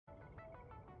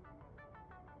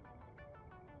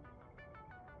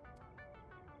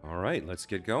All right, let's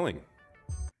get going.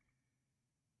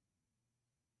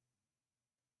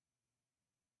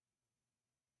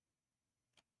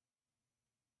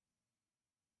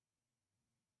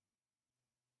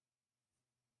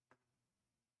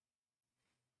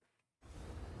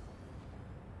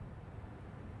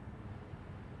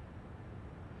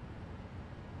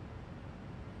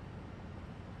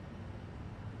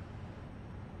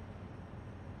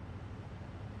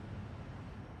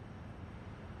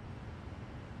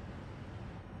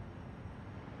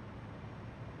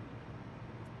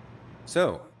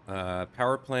 So,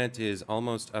 power plant is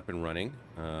almost up and running.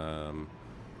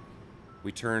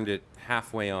 We turned it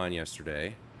halfway on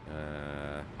yesterday,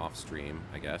 off stream,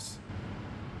 I guess.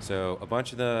 So a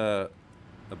bunch of the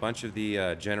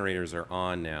generators are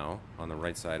on now on the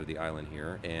right side of the island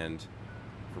here, and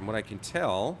from what I can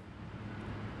tell,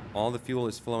 all the fuel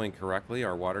is flowing correctly.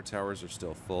 Our water towers are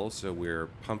still full, so we're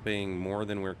pumping more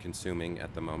than we're consuming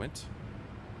at the moment.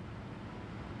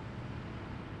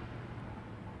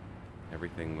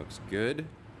 Everything looks good.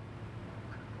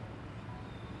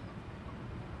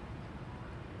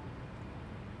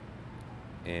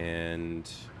 And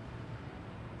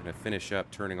I'm going to finish up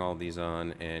turning all these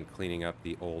on and cleaning up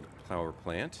the old power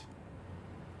plant.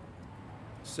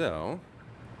 So,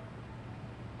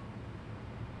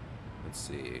 let's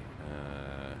see.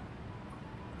 I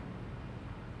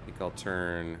think I'll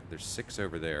turn... There's 6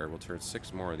 over there. We'll turn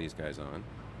 6 more of these guys on.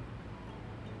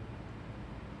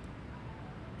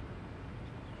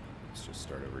 Let's just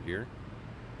start over here.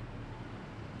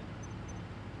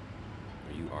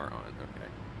 Oh, you are on. Okay.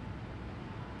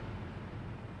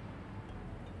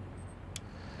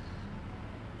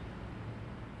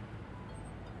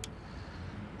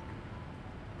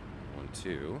 One,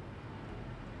 2,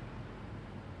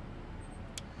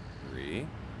 3,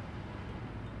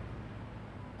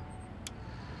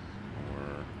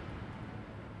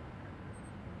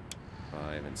 4,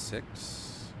 5, and 6.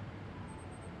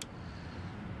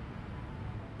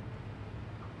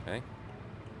 Okay.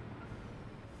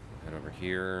 Head over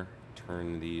here,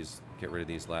 turn these, get rid of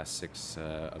these last 6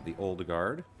 of the old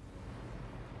guard,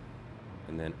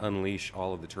 and then unleash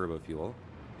all of the turbo fuel.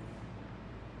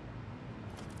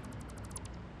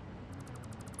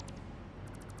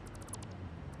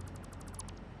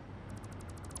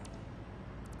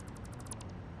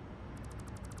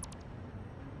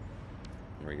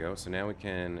 There we go. So now we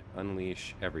can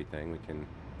unleash everything. We can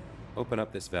open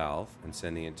up this valve and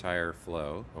send the entire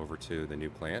flow over to the new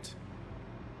plant.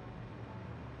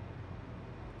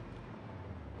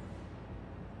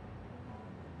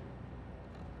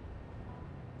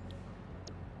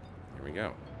 There we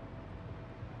go.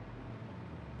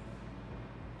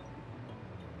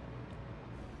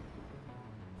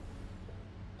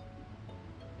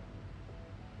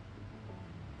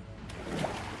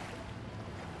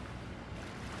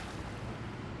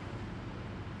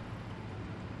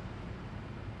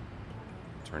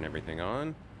 Turn everything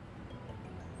on.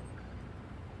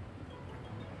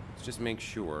 Let's just make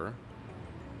sure.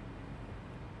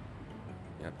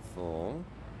 Yep, full.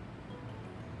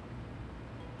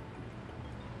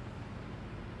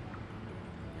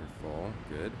 You're full.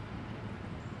 Good.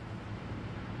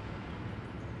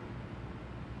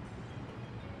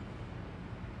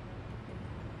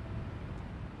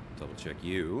 Double check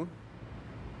you.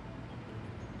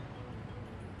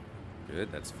 Good,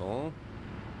 that's full.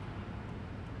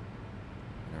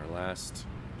 Our last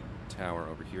tower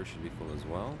over here should be full as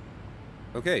well.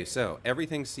 Okay, so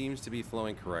everything seems to be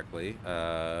flowing correctly.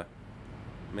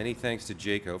 Many thanks to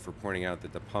Jaco for pointing out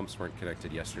that the pumps weren't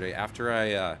connected yesterday. After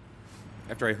I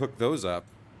hooked those up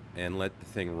and let the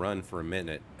thing run for a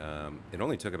minute, it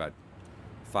only took about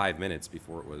 5 minutes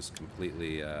before it was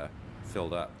completely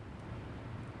filled up.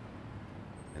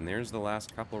 And there's the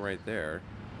last couple right there.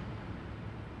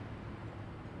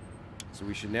 So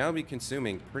we should now be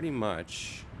consuming pretty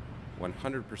much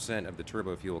 100% of the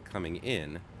turbo fuel coming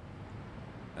in.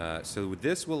 So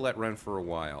this will let run for a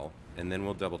while, and then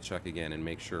we'll double check again and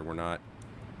make sure we're not,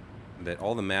 that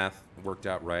all the math worked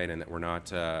out right, and that we're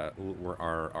not,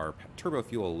 our turbo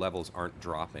fuel levels aren't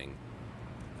dropping,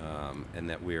 and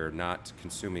that we're not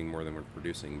consuming more than we're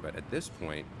producing. But at this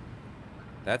point,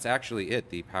 that's actually it.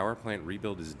 The power plant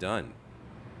rebuild is done.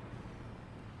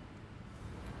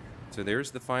 So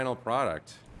there's the final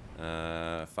product.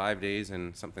 5 days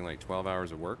and something like 12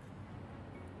 hours of work.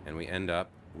 And we end up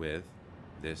with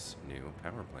this new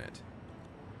power plant.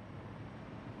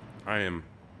 I am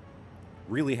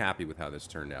really happy with how this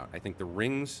turned out. I think the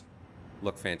rings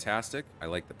look fantastic. I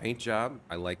like the paint job.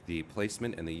 I like the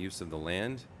placement and the use of the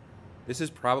land. This is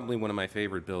probably one of my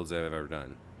favorite builds I've ever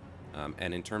done.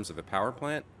 And in terms of a power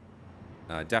plant,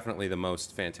 Definitely the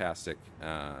most fantastic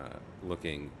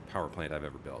looking power plant I've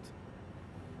ever built.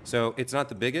 So it's not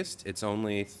the biggest. It's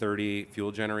only 30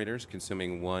 fuel generators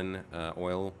consuming one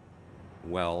oil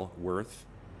well worth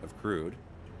of crude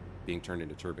being turned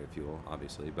into turbo fuel,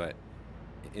 obviously. But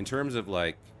in terms of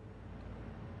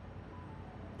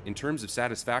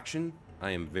satisfaction,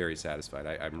 I am very satisfied.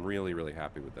 I'm really, really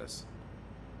happy with this.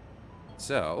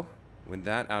 So with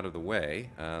that out of the way,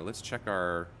 let's check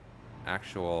our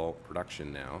actual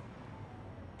production now.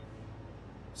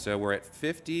 So we're at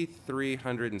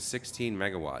 5,316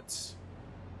 megawatts.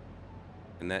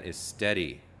 And that is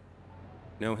steady.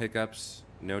 No hiccups,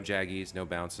 no jaggies, no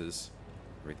bounces.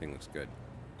 Everything looks good.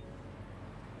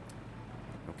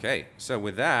 Okay, so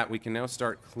with that, we can now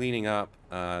start cleaning up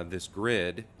this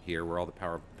grid here where all the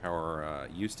power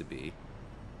used to be.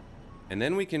 And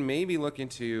then we can maybe look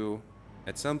into,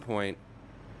 at some point,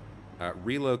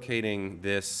 relocating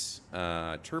this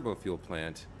turbo fuel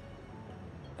plant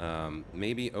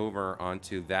maybe over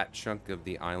onto that chunk of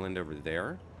the island over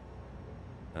there.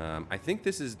 I think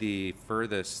this is the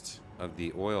furthest of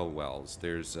the oil wells.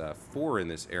 There's 4 in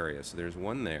this area, so there's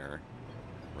one there,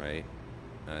 right?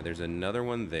 There's another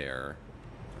one there,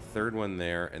 a third one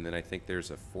there, and then I think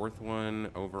there's a 4th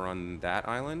one over on that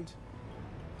island.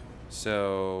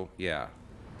 So, yeah.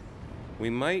 We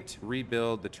might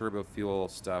rebuild the turbo fuel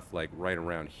stuff like right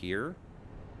around here.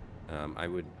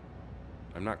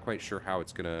 I'm not quite sure how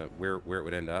it's gonna where it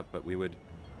would end up, but we would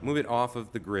move it off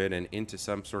of the grid and into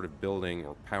some sort of building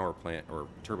or power plant or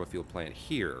turbo fuel plant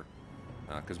here,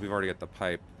 because we've already got the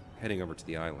pipe heading over to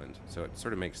the island, so it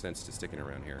sort of makes sense to stick it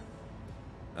around here.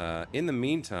 In the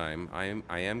meantime,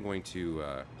 I am going to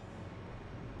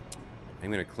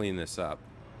clean this up.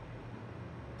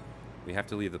 We have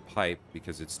to leave the pipe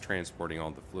because it's transporting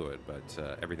all the fluid,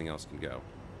 but everything else can go.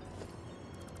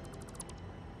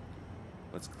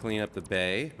 Let's clean up the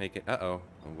bay. Make it... Uh-oh.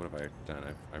 Oh, what have I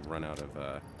done? I've run out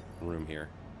of room here.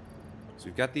 So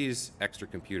we've got these extra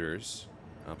computers.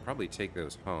 I'll probably take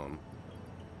those home.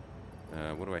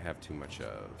 What do I have too much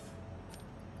of?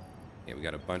 Yeah, we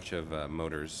got a bunch of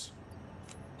motors.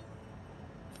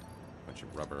 A bunch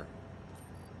of rubber.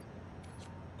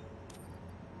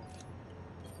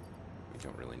 We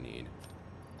don't really need.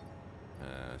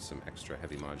 Some extra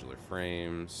heavy modular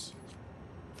frames.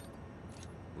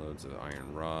 Loads of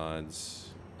iron rods.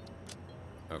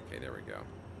 Okay, there we go.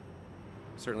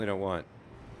 Certainly don't want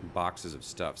boxes of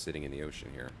stuff sitting in the ocean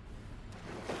here.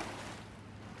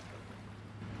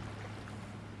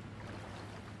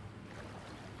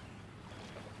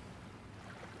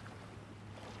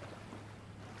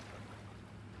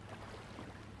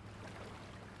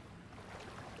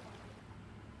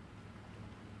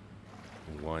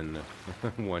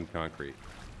 One concrete.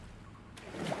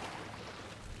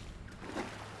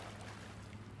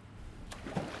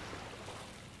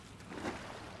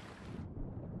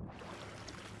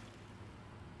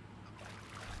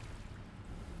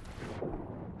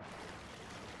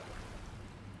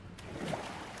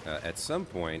 At some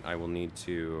point, I will need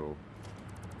to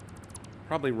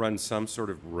probably run some sort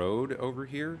of road over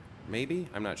here, maybe?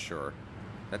 I'm not sure.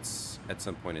 That's at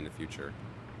some point in the future.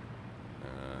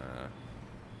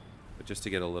 But just to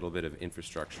get a little bit of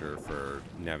infrastructure for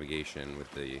navigation with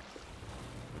the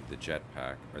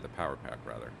jetpack, or the power pack,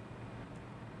 rather.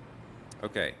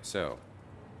 Okay, so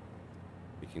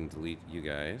we can delete you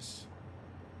guys.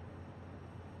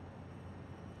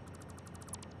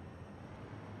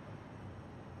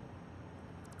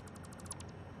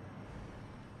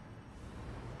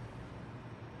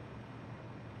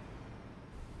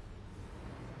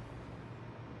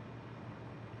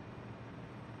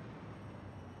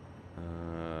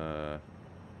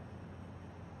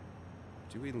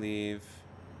 Do we leave?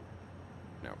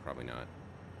 No, probably not.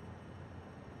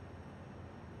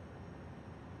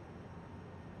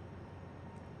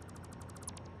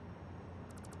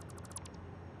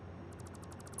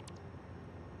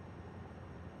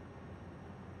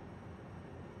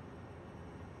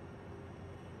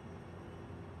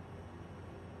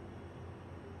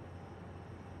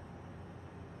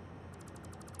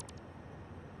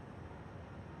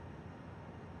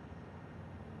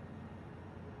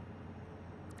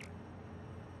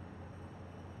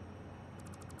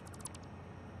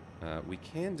 We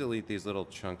can delete these little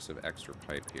chunks of extra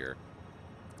pipe here,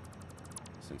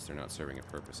 since they're not serving a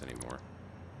purpose anymore.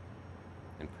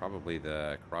 And probably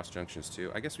the cross junctions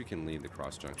too. I guess we can leave the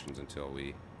cross junctions until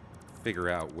we figure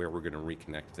out where we're going to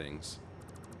reconnect things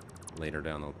later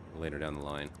down the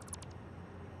line.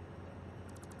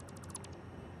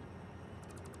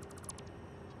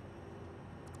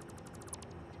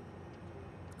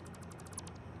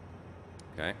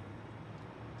 Okay.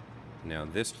 Now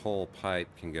this whole pipe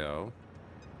can go.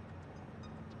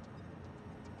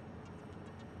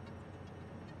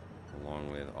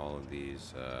 Along with all of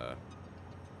these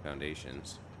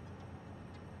foundations.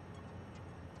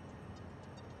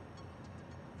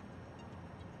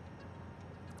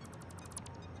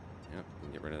 Yep, we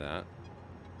can get rid of that.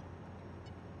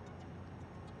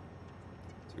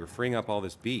 So we're freeing up all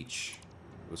this beach.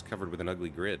 It was covered with an ugly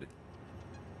grid.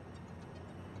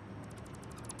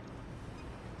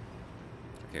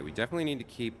 Okay, we definitely need to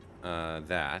keep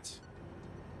that.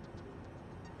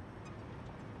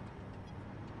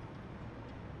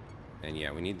 And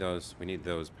yeah, we need those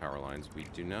power lines. We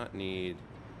do not need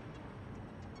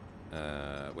wait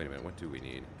a minute, what do we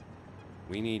need?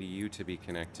 We need you to be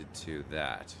connected to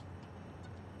that.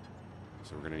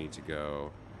 So we're gonna need to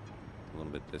go a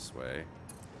little bit this way.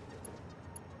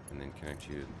 And then connect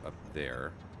you up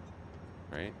there.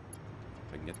 Right?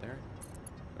 If I can get there?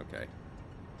 Okay.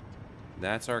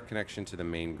 That's our connection to the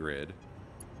main grid.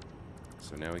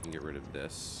 So now we can get rid of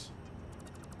this.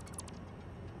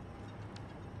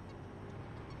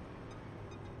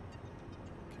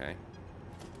 Okay.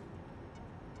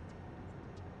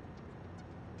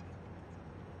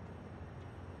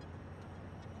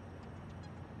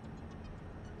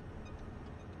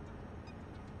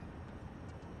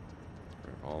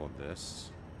 All of this.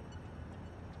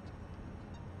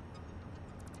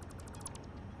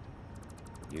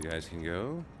 You guys can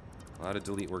go. A lot of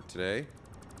delete work today.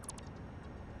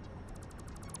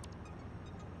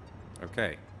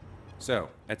 Okay. So,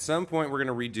 at some point we're going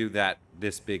to redo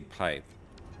this big pipe.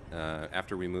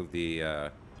 After we move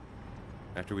the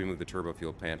turbo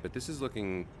fuel plant, but this is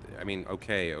looking, I mean,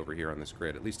 okay over here on this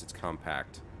grid. At least it's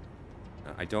compact.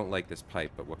 I don't like this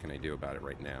pipe, but what can I do about it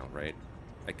right now, right?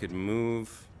 I could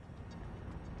move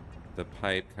the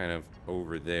pipe kind of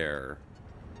over there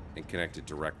and connect it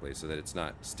directly so that it's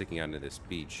not sticking onto this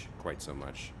beach quite so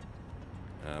much.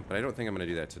 But I don't think I'm going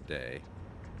to do that today.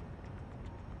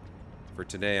 For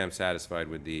today, I'm satisfied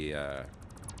with the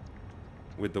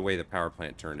way the power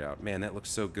plant turned out. Man, that looks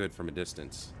so good from a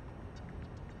distance.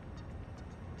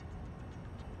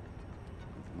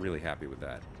 Really happy with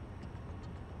that.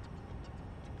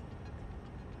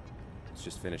 Let's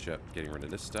just finish up getting rid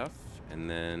of this stuff, and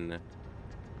then...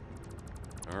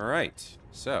 Alright,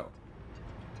 so...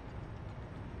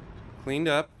 Cleaned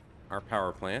up our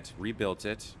power plant, rebuilt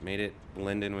it, made it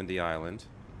blend in with the island,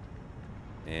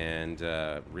 and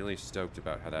really stoked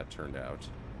about how that turned out.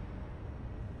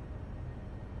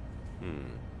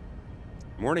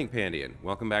 Morning, Pandian.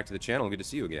 Welcome back to the channel. Good to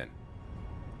see you again.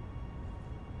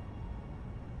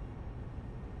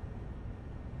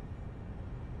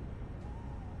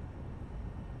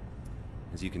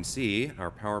 As you can see,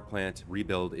 our power plant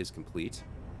rebuild is complete.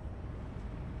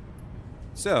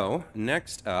 So,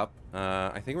 next up,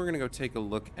 I think we're going to go take a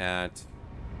look at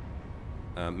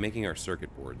making our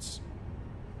circuit boards.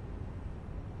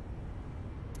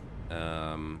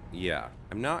 Yeah,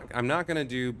 I'm not going to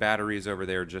do batteries over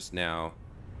there just now.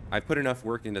 I put enough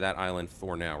work into that island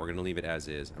for now. We're going to leave it as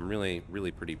is. I'm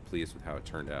really pretty pleased with how it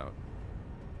turned out.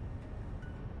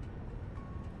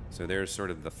 So there's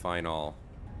sort of the final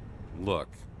look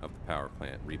of the power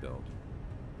plant rebuild.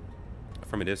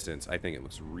 From a distance, I think it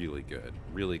looks really good.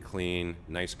 Really clean,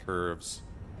 nice curves.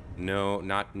 No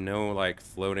like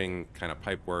floating kind of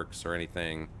pipe works or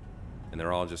anything. And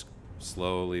they're all just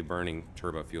slowly burning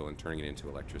turbo fuel and turning it into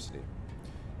electricity.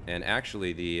 And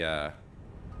actually the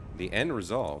end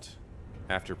result,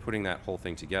 after putting that whole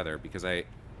thing together, because the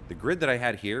grid that I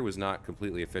had here was not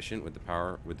completely efficient with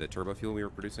the turbo fuel we were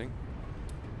producing.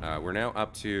 We're now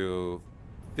up to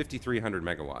 5,300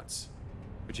 megawatts,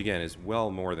 which again is well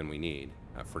more than we need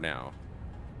for now,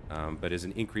 but is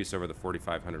an increase over the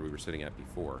 4,500 we were sitting at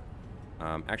before.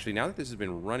 Actually, now that this has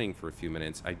been running for a few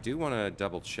minutes, I do want to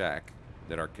double check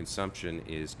that our consumption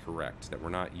is correct, that we're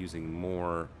not using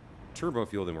more turbo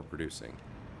fuel than we're producing.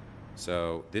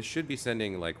 So this should be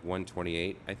sending like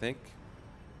 128, I think.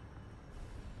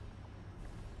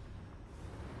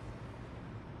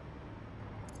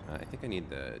 I think I need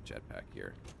the jetpack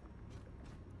here.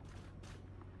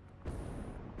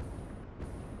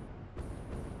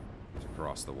 To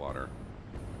cross the water.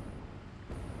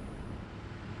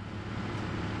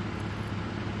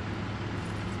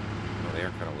 Oh, they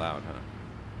are kind of loud, huh?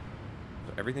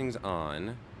 So everything's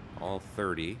on. All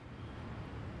 30. 1,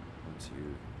 2,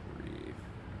 3,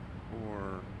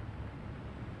 4.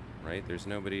 Right? There's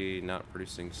nobody not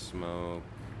producing smoke.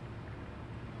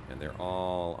 And they're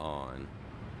all on.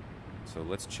 So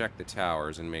let's check the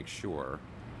towers and make sure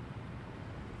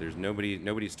there's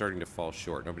nobody's starting to fall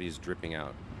short. Nobody's dripping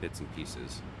out bits and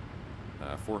pieces.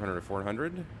 400 to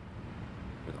 400.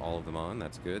 with all of them on.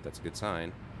 That's good. That's a good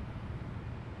sign.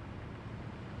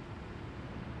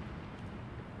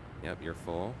 Yep, you're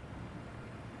full.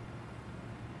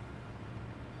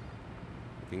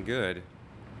 Looking good.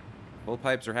 Full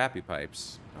pipes are happy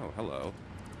pipes. Oh, hello.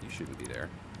 You shouldn't be there.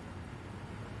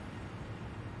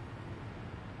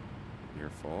 You're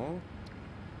full.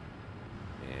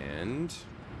 And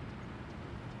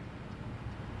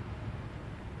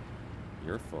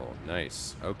you're full.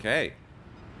 Nice. Okay.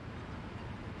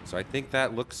 So I think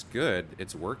that looks good.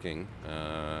 It's working.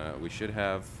 We should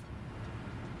have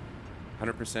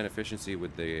 100% efficiency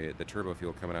with the turbo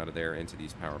fuel coming out of there into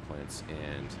these power plants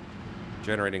and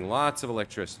generating lots of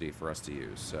electricity for us to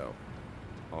use. So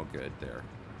all good there.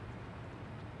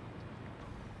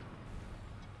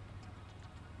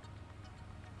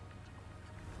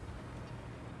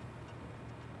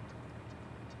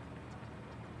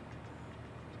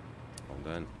 All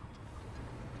done.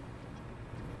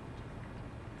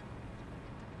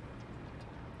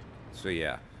 So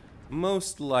yeah,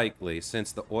 most likely,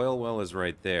 since the oil well is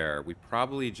right there, we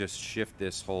probably just shift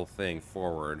this whole thing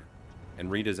forward and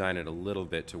redesign it a little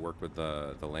bit to work with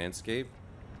the landscape,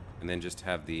 and then just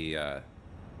have the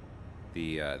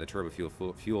turbo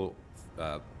fuel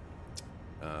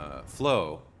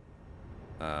flow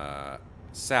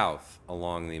south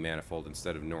along the manifold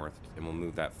instead of north, and we'll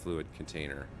move that fluid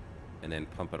container and then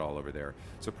pump it all over there.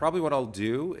 So probably what I'll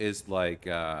do is like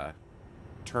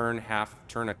turn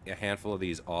a handful of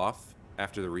these off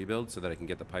after the rebuild so that I can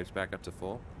get the pipes back up to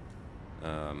full.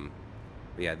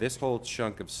 But yeah, this whole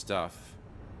chunk of stuff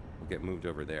will get moved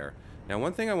over there. Now,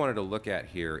 one thing I wanted to look at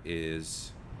here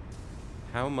is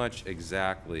how much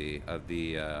exactly of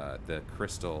the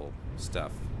crystal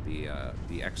stuff, the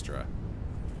extra,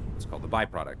 it's called the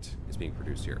byproduct, is being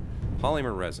produced here.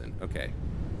 Polymer resin. Okay.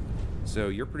 So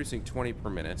you're producing 20 per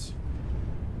minute.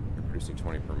 You're producing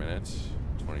 20 per minute.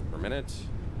 20 per minute.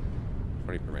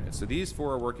 20 per minute. So these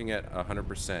four are working at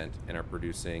 100% and are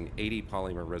producing 80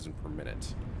 polymer resin per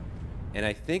minute. And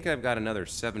I think I've got another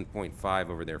 7.5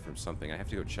 over there from something. I have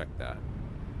to go check that.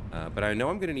 But I know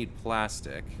I'm going to need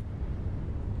plastic.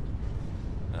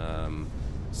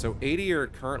 So 80 are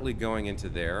currently going into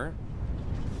there.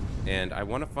 And I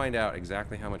want to find out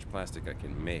exactly how much plastic I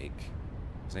can make.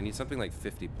 Because I need something like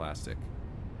 50 plastic.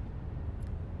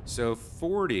 So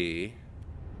 40...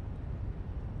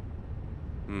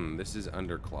 this is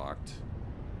underclocked.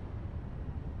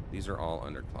 These are all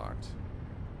underclocked.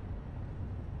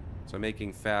 So I'm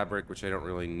making fabric, which I don't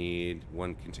really need.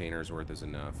 1 container's worth is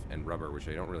enough. And rubber, which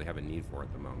I don't really have a need for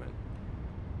at the moment.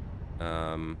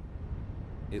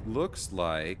 It looks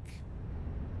like...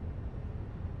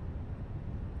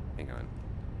 Hang on.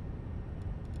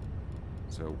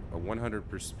 So a 100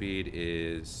 per speed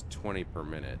is 20 per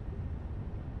minute.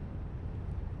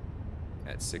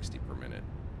 At 60 per minute.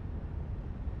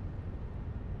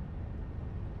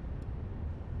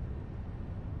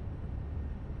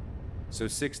 So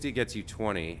 60 gets you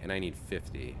 20, and I need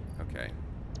 50. Okay.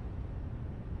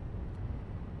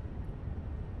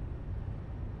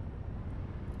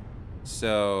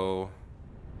 So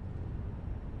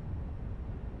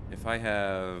if I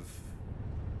have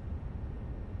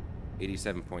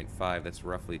 87.5, that's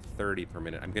roughly 30 per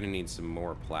minute. I'm going to need some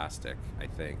more plastic, I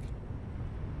think.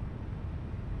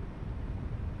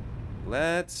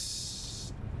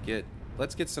 Let's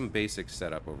get some basics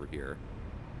set up over here.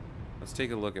 Let's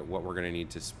take a look at what we're going to need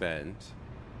to spend.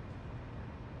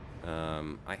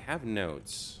 I have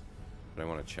notes, but I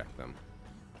want to check them.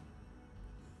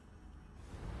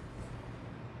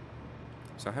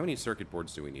 So how many circuit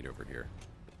boards do we need over here?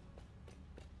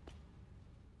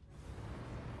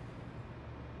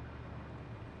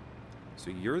 So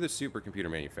you're the supercomputer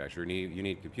manufacturer. You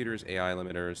need computers, AI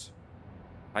limiters,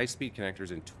 high-speed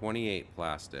connectors, and 28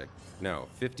 plastic. No,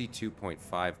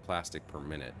 52.5 plastic per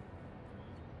minute.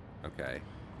 Okay.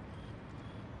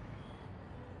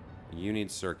 You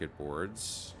need circuit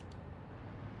boards.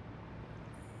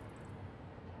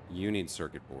 You need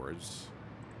circuit boards.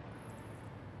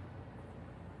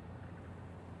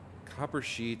 Copper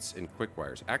sheets and quick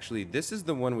wires. Actually, this is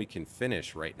the one we can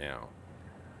finish right now.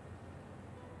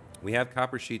 We have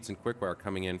copper sheets and quick wire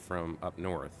coming in from up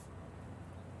north.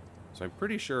 So I'm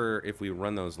pretty sure if we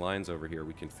run those lines over here,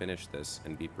 we can finish this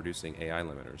and be producing AI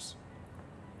limiters.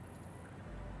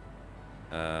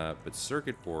 But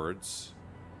circuit boards,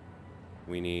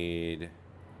 we need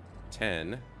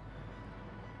 10.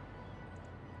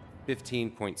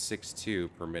 15.62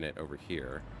 per minute over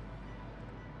here.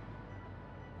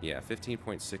 Yeah,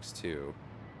 15.62.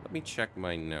 Let me check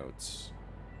my notes.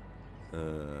 I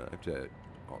have to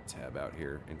Alt-tab out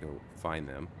here and go find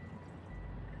them.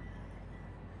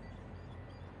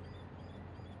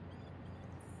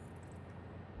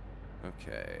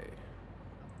 Okay.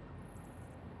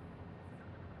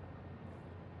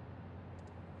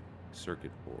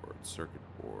 Circuit boards, circuit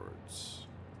boards.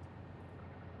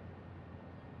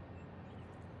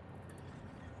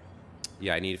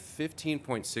 Yeah, I need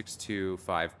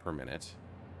 15.625 per minute.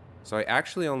 So I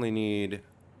actually only need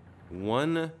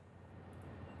one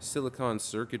silicon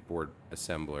circuit board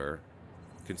assembler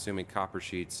consuming copper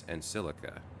sheets and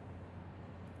silica.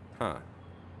 Huh.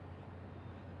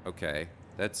 Okay.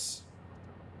 That's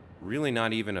really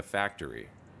not even a factory.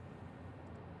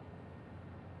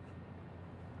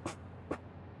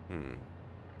 Hmm.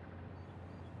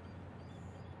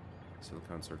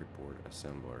 Silicon circuit board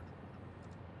assembler.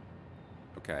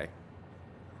 Okay.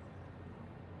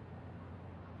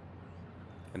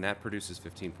 And that produces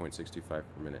 15.625 per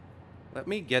minute. Let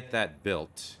me get that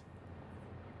built.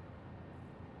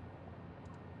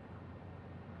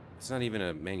 It's not even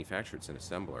a manufacturer, it's an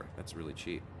assembler. That's really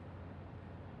cheap.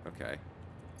 Okay.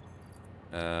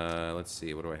 Let's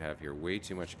see, what do I have here? Way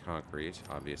too much concrete,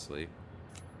 obviously.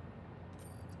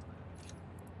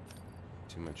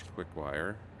 Too much quick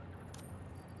wire.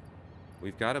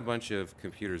 We've got a bunch of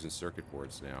computers and circuit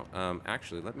boards now.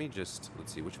 Actually, let me just...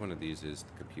 Let's see, which one of these is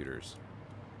the computers?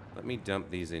 Let me dump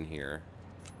these in here.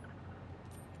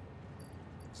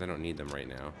 Because I don't need them right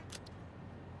now.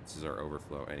 This is our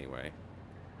overflow anyway.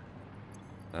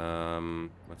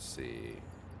 Let's see.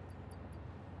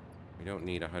 We don't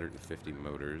need 150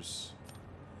 motors.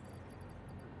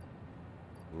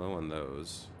 Low on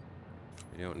those.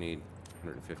 We don't need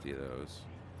 150 of those.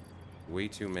 Way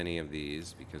too many of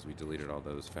these because we deleted all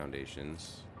those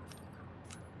foundations.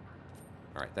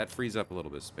 Alright, that frees up a little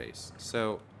bit of space.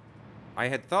 So, I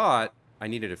had thought I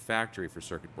needed a factory for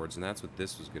circuit boards, and that's what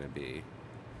this was going to be.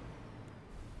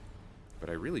 But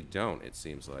I really don't, it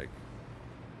seems like.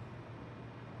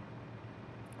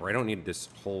 Or I don't need this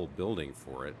whole building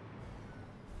for it.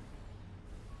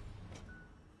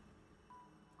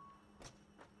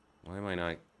 Why am I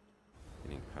not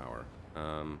getting power?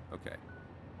 Okay.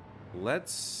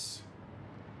 Let's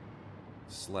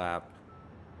slap...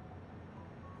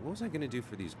 What was I going to do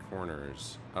for these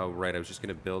corners? Oh, right, I was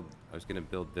going to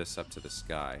build this up to the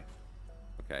sky.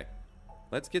 Okay.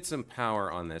 Let's get some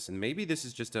power on this, and maybe this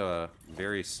is just a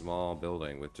very small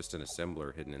building with just an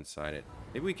assembler hidden inside it.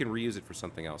 Maybe we can reuse it for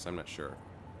something else, I'm not sure.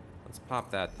 Let's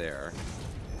pop that there.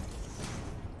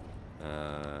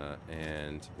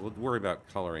 And we'll worry about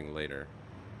coloring later.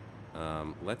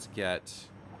 Let's get...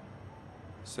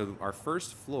 So our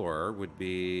first floor would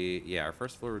be... Yeah, our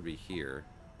first floor would be here.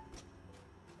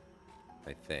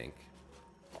 I think.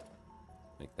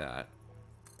 Like that.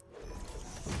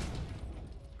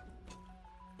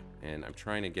 And I'm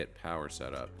trying to get power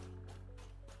set up.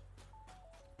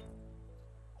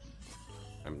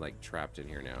 I'm like trapped in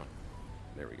here now.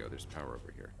 There we go, there's power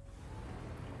over here.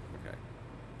 Okay.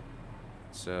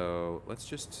 So let's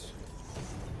just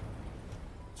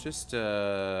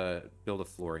build a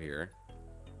floor here,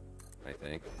 I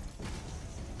think.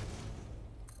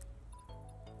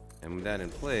 And with that in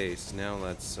place, now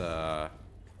let's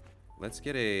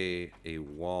get a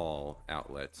wall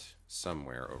outlet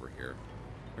somewhere over here.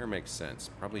 Where makes sense?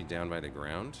 Probably down by the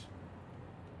ground.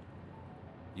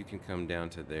 You can come down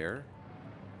to there.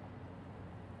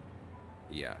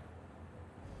 Yeah.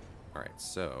 Alright,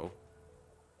 so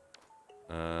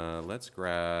let's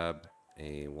grab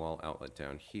a wall outlet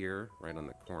down here, right on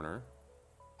the corner.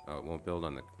 Oh, it won't build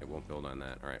on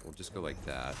that. Alright, we'll just go like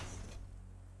that.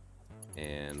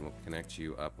 And we'll connect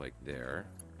you up like there.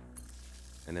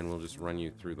 And then we'll just run you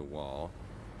through the wall.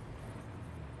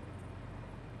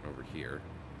 Over here.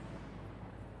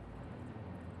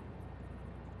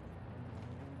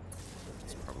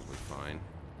 That's probably fine.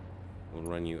 We'll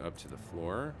run you up to the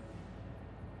floor.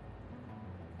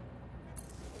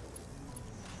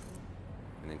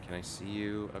 And then can I see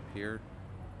you up here?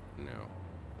 No.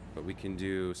 But we can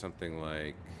do something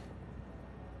like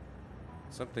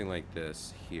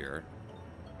this here.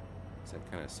 Is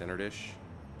that kind of centered-ish?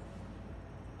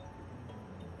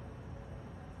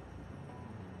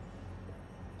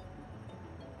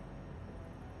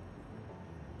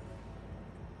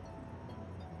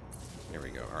 There we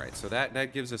go. Alright, so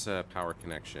that gives us a power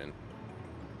connection.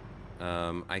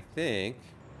 I think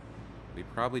we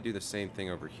probably do the same thing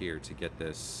over here to get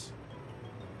this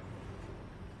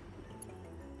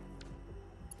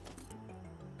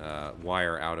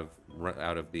wire out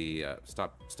of the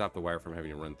stop the wire from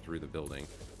having to run through the building.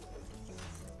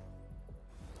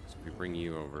 So if we bring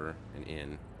you over and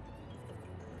in,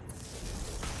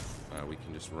 we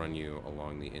can just run you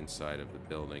along the inside of the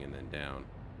building and then down.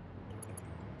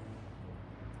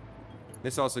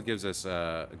 This also gives us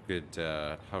a good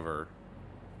hover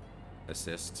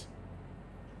assist.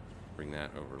 Bring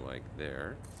that over like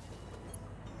there.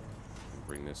 And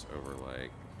bring this over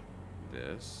like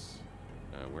this.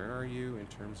 Where are you in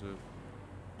terms of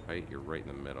height? You're right in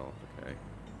the middle. Okay.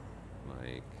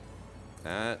 Like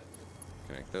that.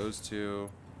 Connect those two.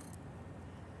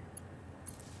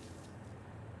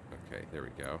 Okay, there we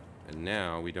go. And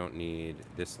now we don't need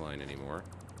this line anymore.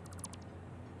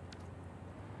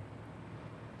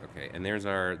 Okay, and there's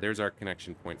our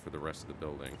connection point for the rest of the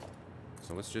building.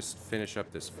 So let's just finish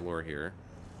up this floor here.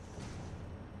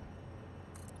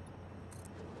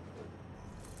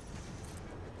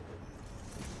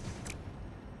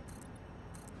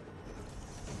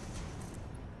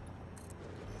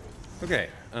 Okay,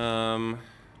 I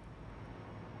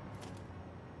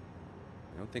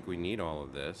don't think we need all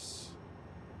of this.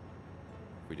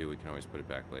 If we do, we can always put it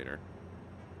back later.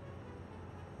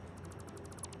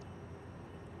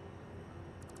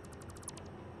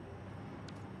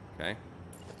 Okay.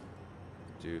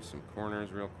 Do some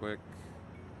corners real quick.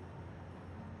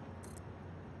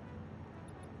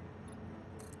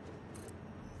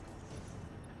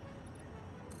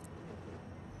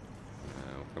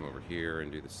 We'll come over here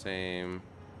and do the same.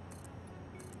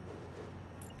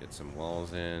 Get some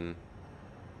walls in.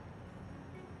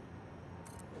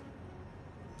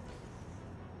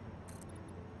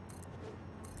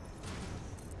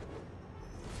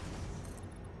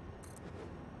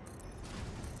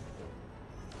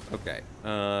 Okay,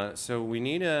 so we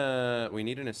need an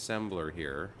assembler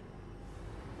here,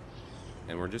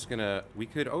 and we're just gonna. We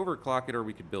could overclock it, or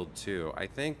we could build two. I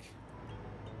think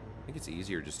it's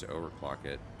easier just to overclock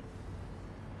it.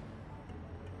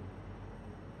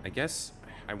 I guess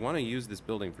I want to use this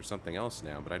building for something else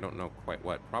now, but I don't know quite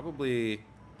what. Probably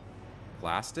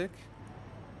plastic.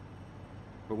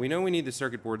 But we know we need the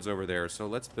circuit boards over there, so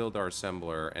let's build our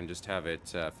assembler and just have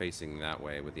it facing that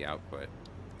way with the output.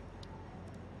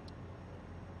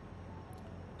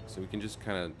 So we can just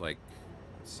kind of, like,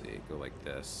 let's see, go like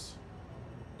this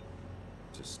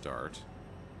to start.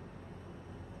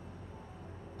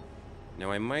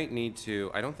 Now I might need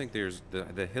to, I don't think there's,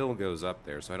 the hill goes up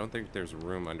there, so I don't think there's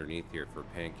room underneath here for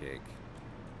pancake.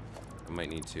 I might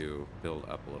need to build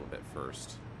up a little bit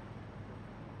first.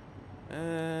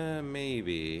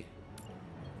 Maybe.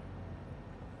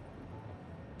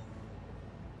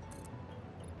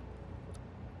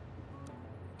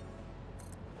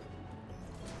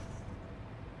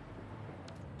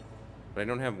 But I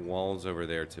don't have walls over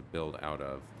there to build out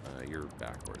of. You're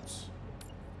backwards.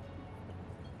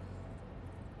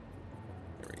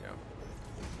 There we go.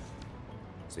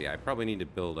 So yeah, I probably need to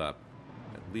build up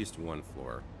at least one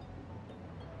floor.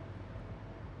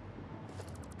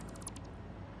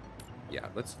 Yeah,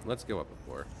 let's go up a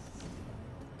floor.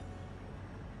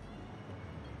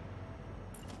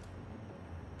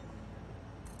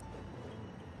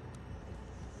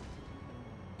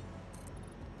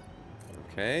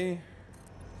 Okay.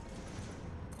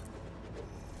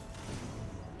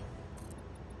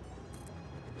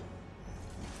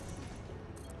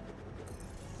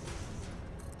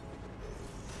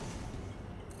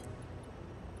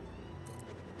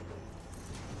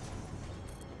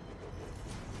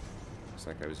 Looks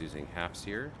like I was using halves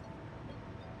here.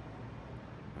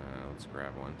 Let's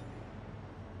grab one.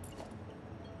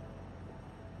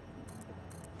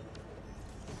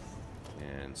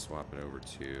 And swap it over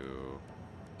to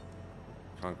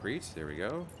concrete. There we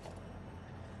go.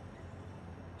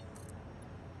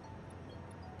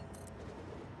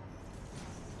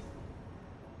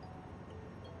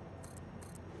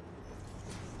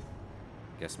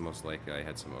 Guess most likely I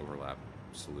had some overlap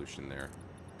solution there.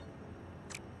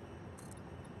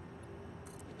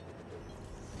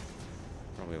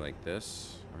 Probably like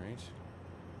this, right?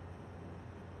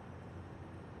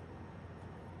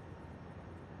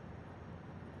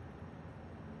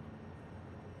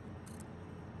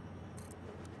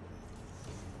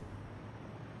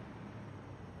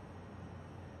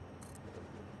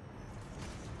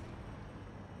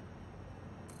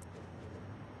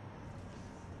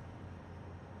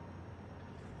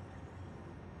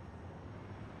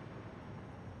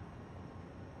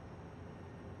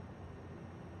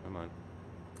 Come on.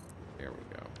 There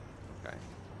we go. Okay.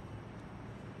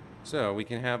 So we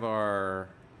can have our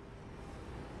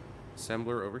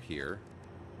assembler over here.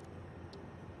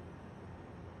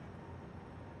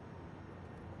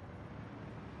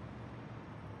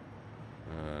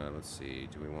 Let's see.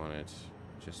 Do we want it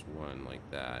just one like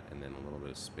that and then a little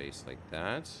bit of space like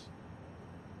that?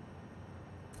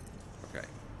 Okay.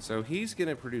 So he's going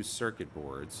to produce circuit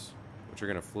boards, which are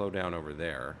going to flow down over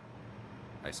there,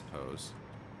 I suppose.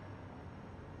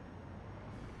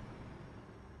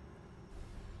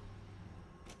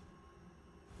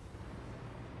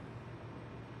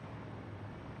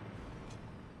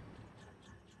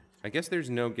 I guess there's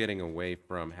no getting away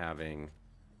from having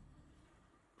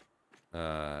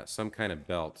some kind of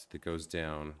belt that goes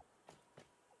down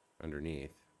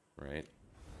underneath, right?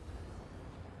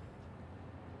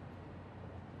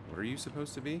 What are you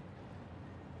supposed to be?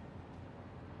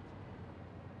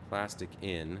 Plastic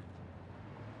in.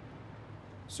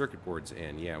 Circuit boards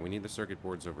in. Yeah, we need the circuit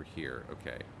boards over here.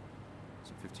 Okay.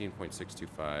 So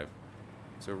 15.625.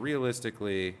 So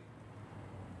realistically,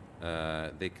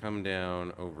 they come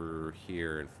down over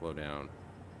here and flow down.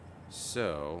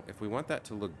 So if we want that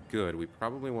to look good, we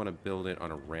probably want to build it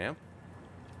on a ramp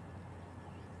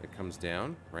that comes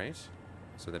down, right?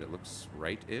 So that it looks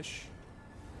right-ish.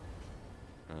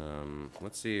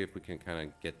 Let's see if we can kind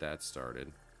of get that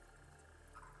started.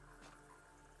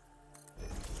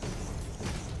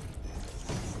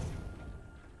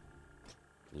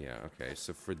 Yeah, okay.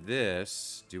 So for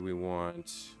this, do we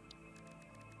want...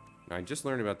 Now, I just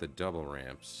learned about the double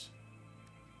ramps.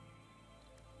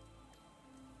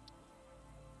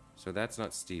 So that's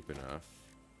not steep enough.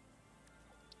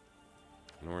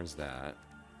 Nor is that.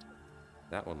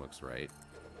 That one looks right.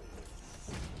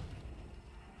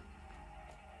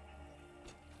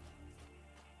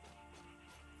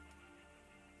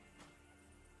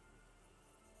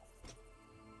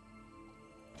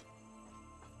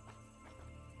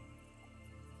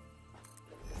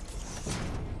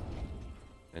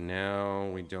 And now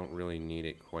we don't really need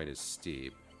it quite as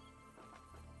steep.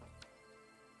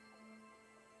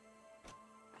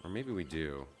 Or maybe we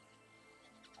do.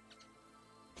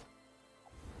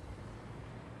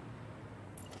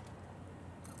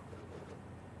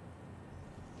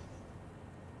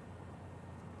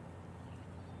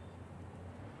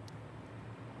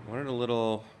 I want it a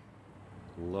little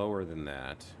lower than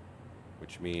that,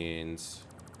 which means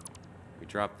we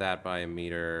drop that by a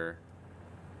meter.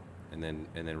 And then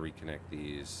reconnect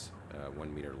these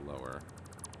 1 meter lower.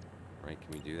 Right,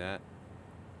 can we do that?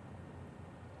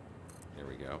 There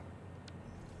we go.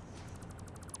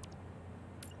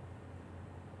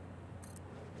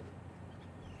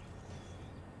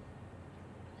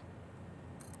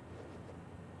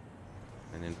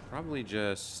 And then probably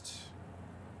just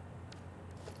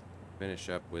finish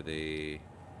up with a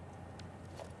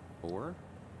 4.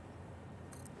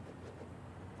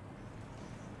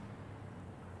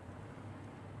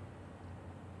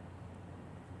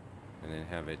 And then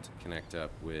have it connect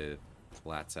up with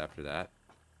flats after that.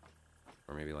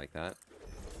 Or maybe like that.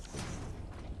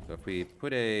 So if we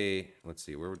put a... Let's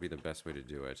see, where would be the best way to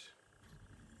do it?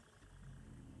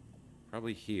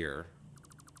 Probably here.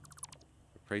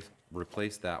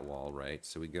 Replace that wall, right?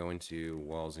 So we go into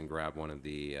walls and grab one of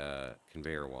the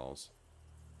conveyor walls.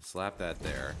 Slap that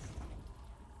there.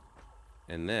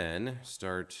 And then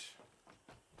start,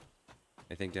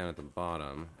 I think, down at the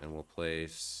bottom. And we'll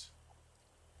place...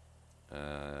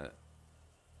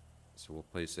 so we'll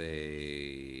place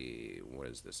a... What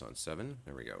is this, on 7?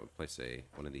 There we go. We'll place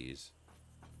one of these.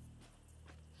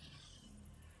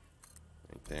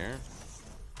 Right there.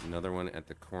 Another one at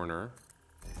the corner.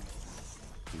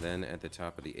 Then at the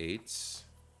top of the 8s.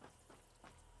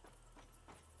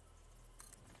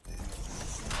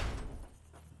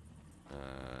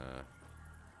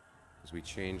 Because we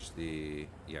changed the...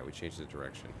 Yeah, we changed the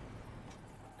direction.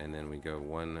 And then we go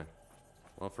one...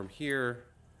 Well, from here...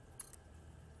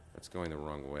 That's going the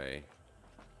wrong way.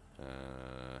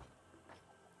 I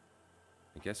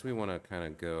guess we want to kind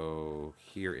of go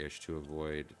here-ish to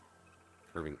avoid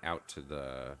curving out to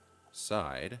the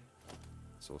side.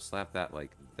 So we'll slap that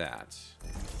like that, I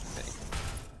think.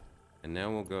 And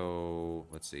now we'll go,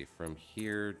 let's see, from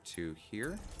here to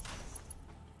here.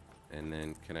 And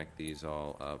then connect these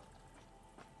all up.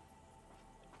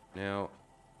 Now,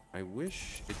 I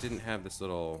wish it didn't have this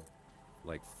little,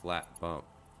 like, flat bump.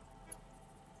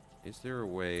 Is there a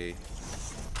way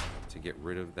to get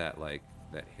rid of that, like,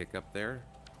 that hiccup there?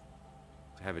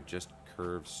 To have it just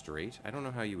curve straight? I don't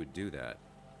know how you would do that.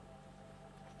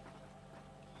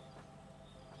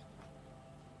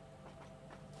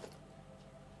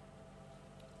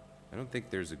 I don't think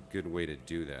there's a good way to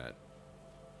do that.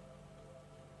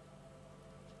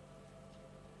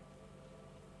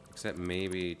 Except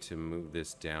maybe to move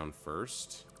this down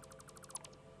first.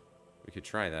 We could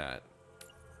try that.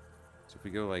 So if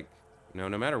we go like... No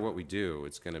matter what we do,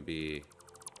 it's going to be...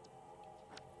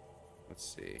 Let's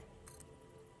see.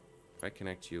 If I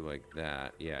connect you like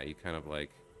that, yeah, you kind of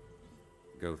like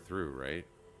go through, right?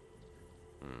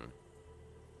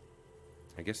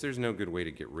 I guess there's no good way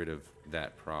to get rid of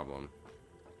that problem.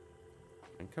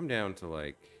 And come down to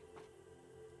like...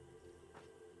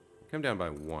 Come down by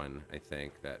 1, I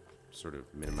think. That sort of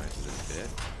minimizes it a bit.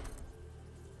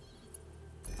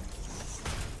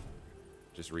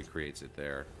 just recreates it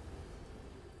there.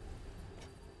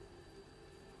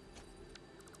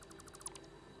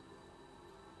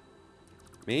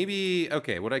 Maybe,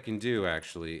 okay, what I can do,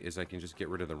 actually, is I can just get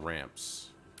rid of the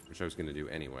ramps, which I was going to do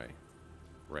anyway.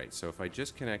 Right, so if I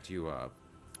just connect you up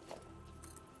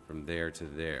from there to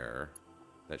there,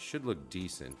 that should look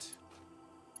decent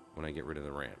when I get rid of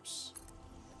the ramps.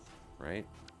 Right?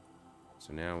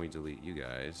 So now we delete you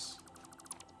guys.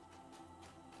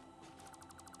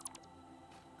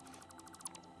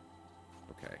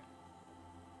 Okay.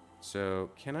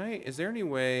 So, is there any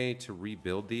way to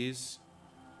rebuild these?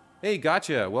 Hey,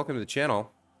 gotcha! Welcome to the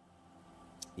channel.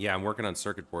 Yeah, I'm working on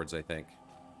circuit boards, I think.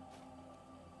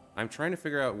 I'm trying to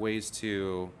figure out ways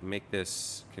to make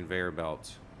this conveyor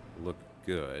belt look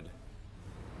good.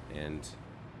 And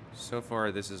so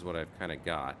far, this is what I've kind of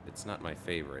got. It's not my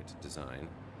favorite design.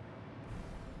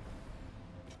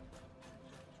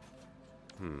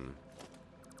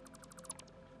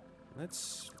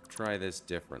 Let's try this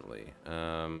differently.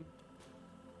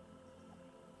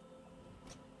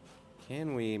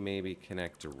 Can we maybe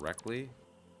connect directly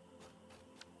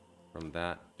from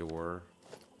that door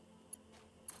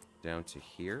down to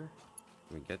here?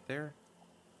 Can we get there?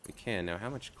 We can. Now, how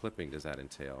much clipping does that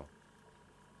entail?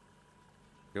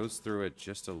 Goes through it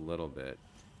just a little bit.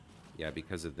 Yeah,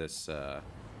 because of this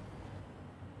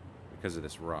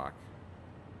rock.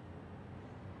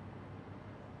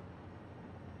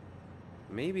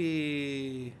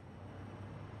 Maybe...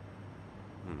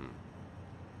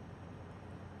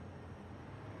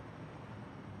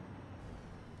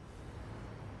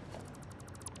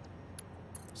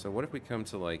 So what if we come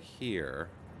to, like, here,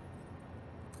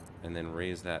 and then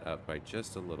raise that up by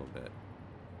just a little bit?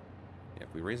 Yeah,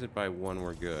 if we raise it by 1,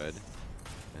 we're good.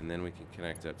 And then we can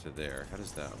connect up to there. How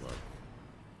does that look?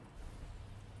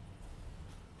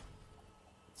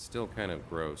 It's still kind of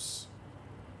gross.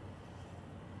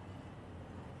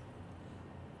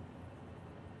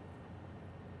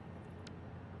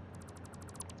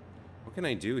 What can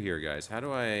I do here, guys? How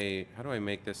do I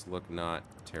make this look not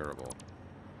terrible?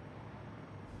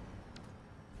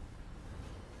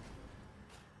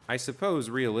 I suppose,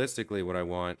 realistically, what I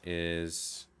want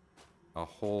is a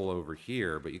hole over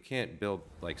here, but you can't build,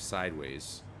 like,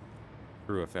 sideways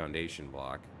through a foundation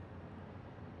block.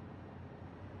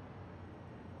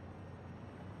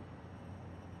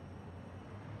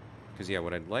 Because, yeah,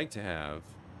 what I'd like to have...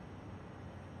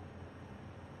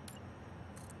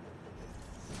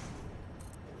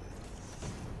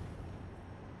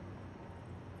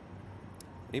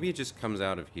 Maybe it just comes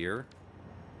out of here.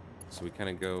 So we kind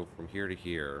of go from here to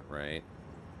here, right?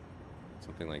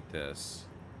 Something like this.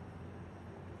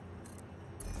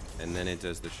 And then it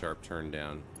does the sharp turn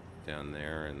down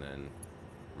there, and then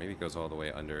maybe it goes all the way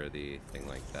under the thing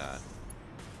like that.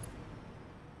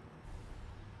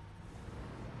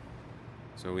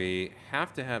 So we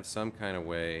have to have some kind of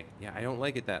way. Yeah, I don't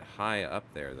like it that high up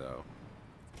there, though.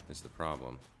 Is the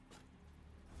problem.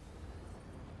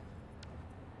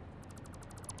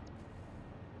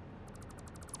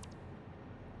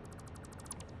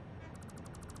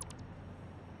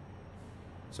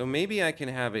 So maybe I can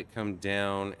have it come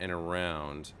down and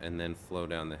around and then flow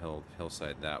down the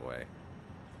hillside that way.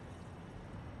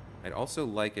 I'd also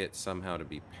like it somehow to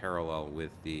be parallel with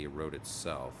the road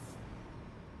itself,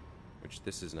 which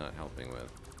this is not helping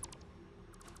with,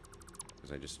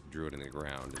 because I just drew it in the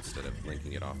ground instead of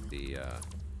linking it off the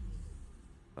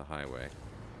highway.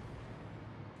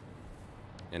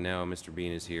 And now Mr.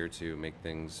 Bean is here to make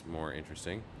things more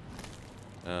interesting.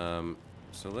 So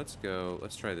let's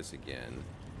try this again.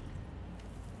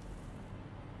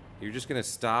 You're just gonna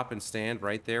stop and stand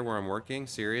right there where I'm working?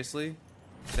 Seriously?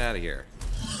 Get out of here.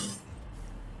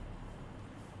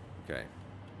 Okay.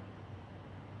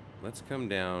 Let's come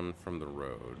down from the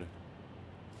road.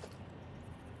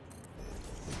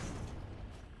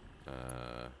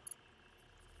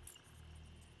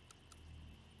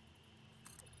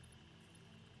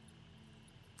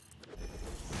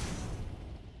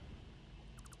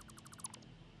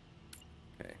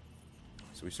 Okay.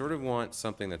 So we sort of want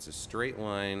something that's a straight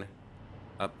line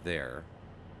up there.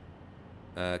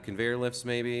 Conveyor lifts,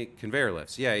 maybe? Conveyor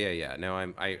lifts. Yeah. Now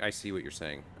I see what you're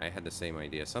saying. I had the same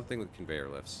idea. Something with conveyor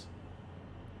lifts.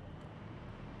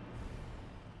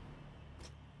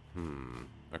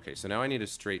 Okay, so now I need a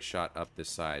straight shot up this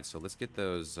side. So let's get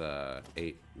those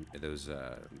those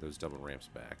double ramps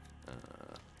back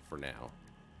for now.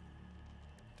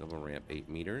 Double ramp 8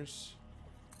 meters.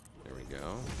 There we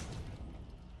go.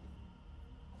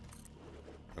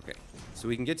 Okay, so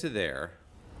we can get to there,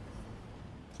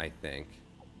 I think.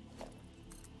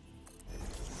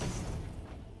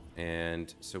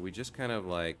 And so we just kind of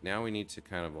like, now we need to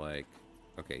kind of like,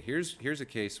 Okay, here's a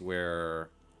case where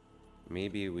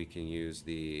maybe we can use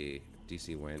the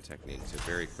DC WAN technique to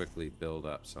very quickly build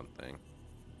up something.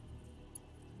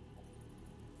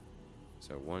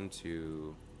 So 1,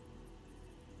 2...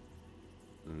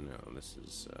 No, this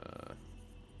is,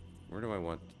 where do I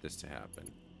want this to happen?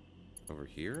 Over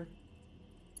here?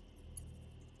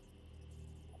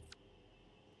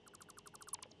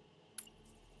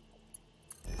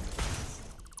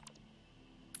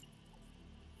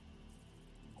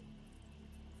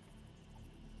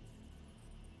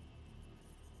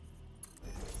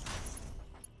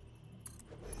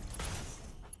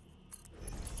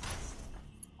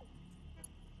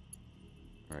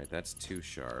 Alright, that's too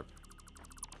sharp.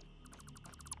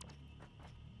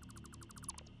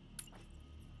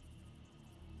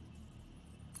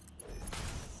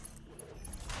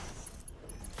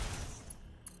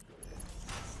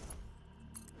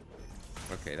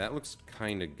 Okay, that looks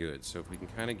kind of good. So if we can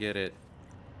kind of get it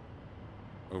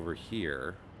over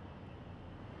here,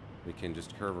 we can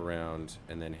just curve around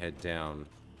and then head down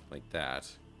like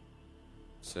that.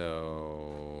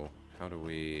 So how do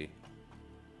we...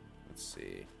 Let's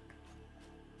see.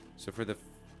 So for the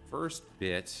first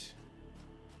bit,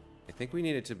 I think we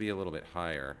need it to be a little bit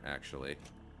higher, actually.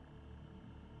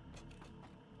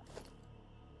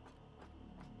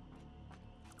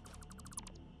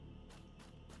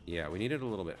 Yeah, we need it a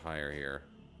little bit higher here.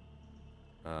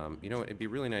 You know what? It'd be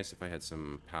really nice if I had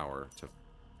some power to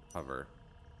hover.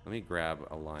 Let me grab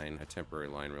a line, a temporary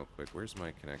line real quick. Where's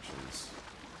my connections?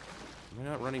 Am I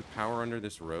not running power under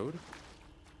this road?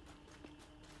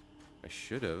 I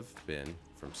should have been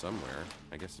from somewhere.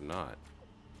 I guess I'm not.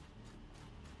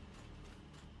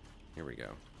 Here we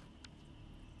go.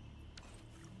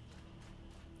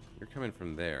 You're coming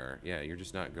from there. Yeah, you're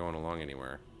just not going along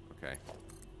anywhere. Okay.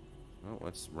 Well,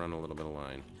 let's run a little bit of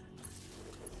line.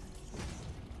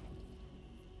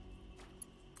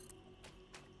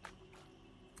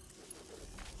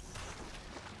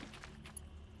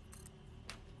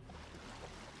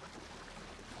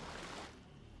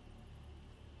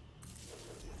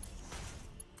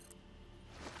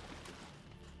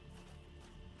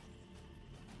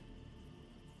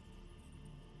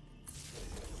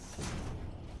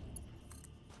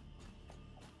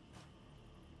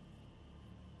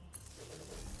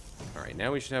 Alright,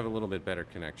 now we should have a little bit better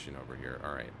connection over here.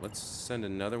 Alright, let's send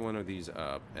another one of these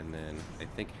up, and then I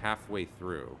think halfway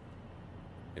through,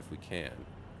 if we can.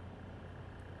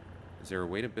 Is there a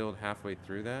way to build halfway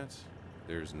through that?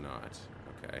 There's not.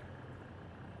 Okay.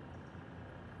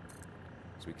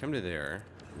 So we come to there,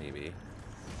 maybe.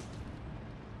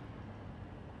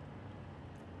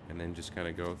 And then just kind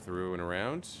of go through and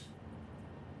around.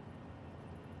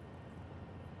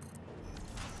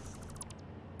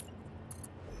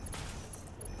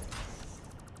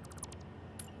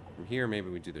 From here, maybe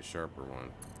we do the sharper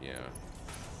one. Yeah.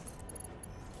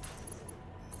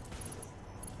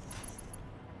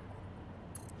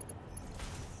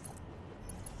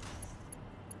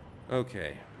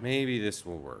 Okay, maybe this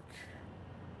will work.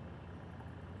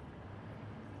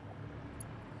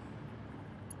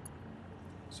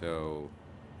 So,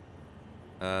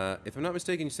 if I'm not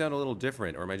mistaken, you sound a little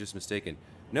different, or am I just mistaken?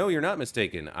 No, you're not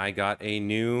mistaken. I got a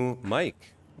new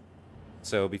mic.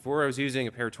 So before I was using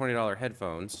a pair of $20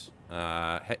 headphones,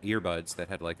 earbuds that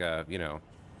had like a, you know,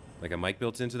 like a mic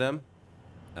built into them.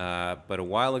 But a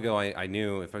while ago, I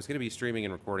knew if I was going to be streaming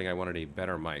and recording, I wanted a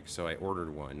better mic, so I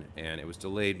ordered one, and it was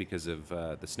delayed because of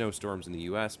the snowstorms in the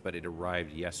US, but it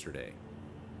arrived yesterday.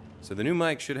 So the new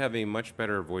mic should have a much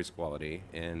better voice quality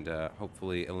and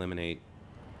hopefully eliminate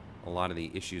a lot of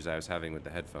the issues I was having with the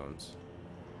headphones.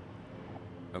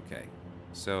 Okay,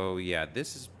 so yeah,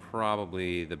 this is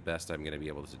probably the best I'm going to be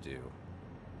able to do.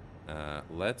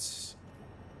 Let's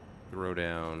throw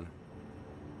down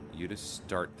you to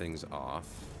start things off.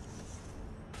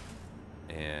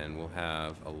 And we'll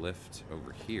have a lift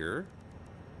over here.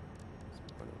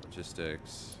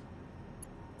 Logistics.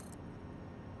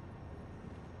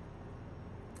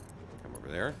 Come over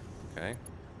there. Okay.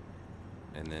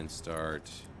 And then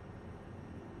start...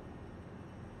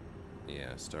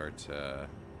 Yeah, start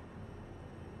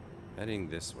heading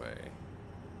this way.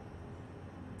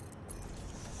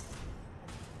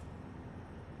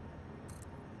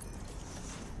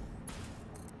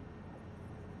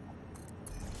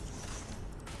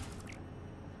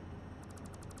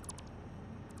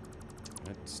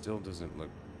 That still doesn't look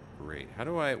great. How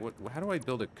do I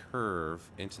build a curve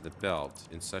into the belt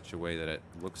in such a way that it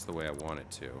looks the way I want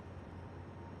it to?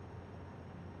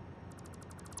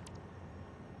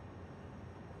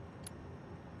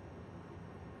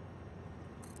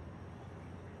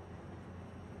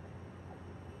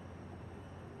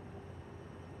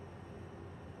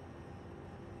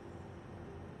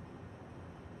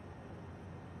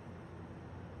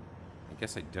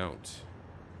 guess I don't.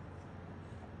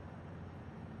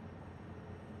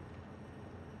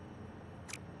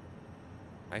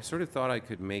 I sort of thought I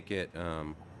could make it,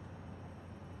 I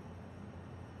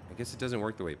guess it doesn't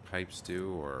work the way pipes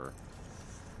do, or...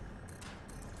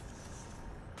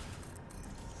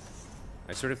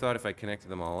 I sort of thought if I connected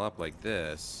them all up like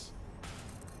this,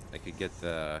 I could get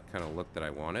the kind of look that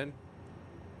I wanted.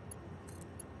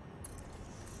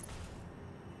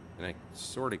 And I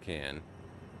sort of can.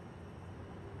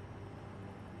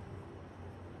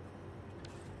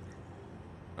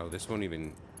 Oh, this won't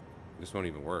even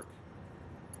work.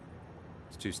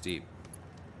 It's too steep.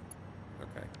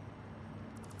 Okay.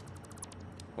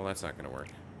 Well, that's not going to work.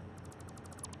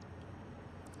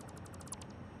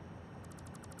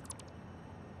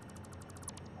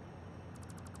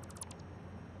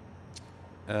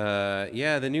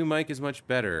 Yeah, the new mic is much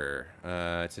better.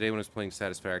 Today when I was playing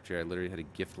Satisfactory, I literally had a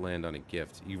gift land on a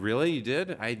gift. You really? You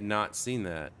did? I had not seen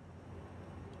that.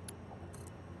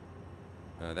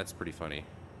 That's pretty funny.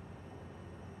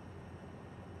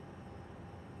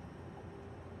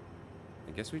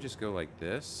 I guess we just go like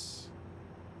this.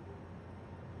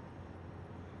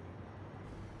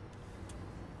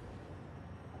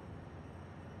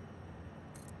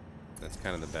 That's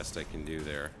kind of the best I can do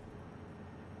there.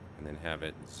 And then have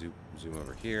it zoom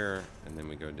over here, and then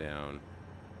we go down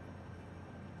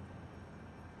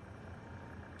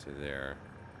to there.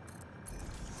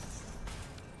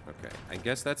 Okay, I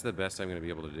guess that's the best I'm going to be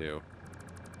able to do.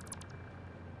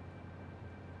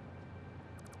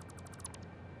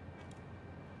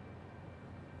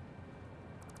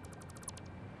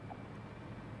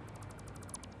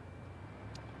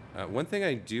 One thing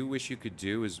I do wish you could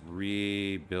do is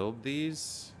rebuild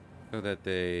these so that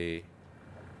they...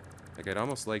 Like, I'd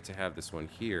almost like to have this one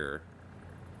here.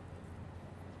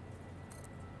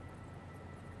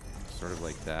 Sort of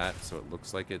like that, so it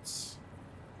looks like it's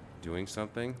doing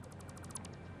something.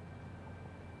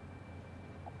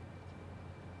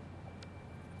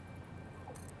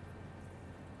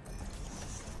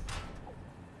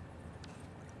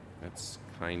 That's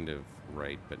kind of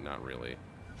right, but not really.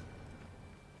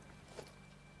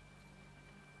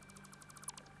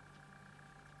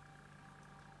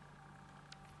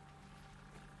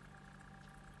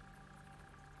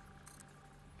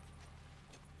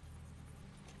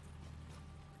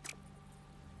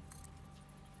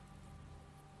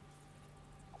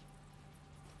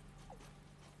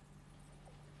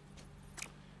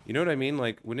 You know what I mean?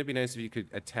 Like, wouldn't it be nice if you could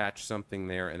attach something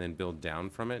there and then build down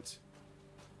from it?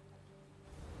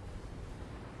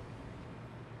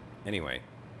 Anyway,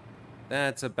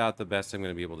 that's about the best I'm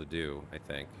going to be able to do, I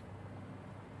think.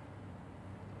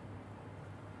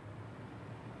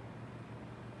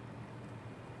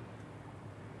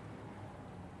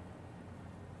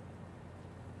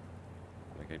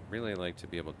 Like, I'd really like to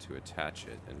be able to attach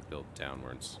it and build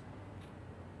downwards.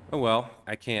 Oh well,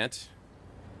 I can't.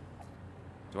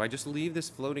 Do I just leave this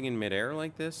floating in midair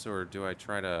like this, or do I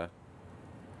try to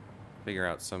figure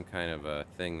out some kind of a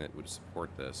thing that would support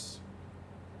this?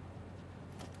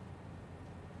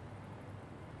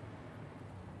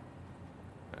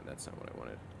 That's not what I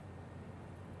wanted.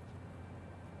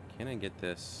 Can I get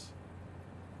this?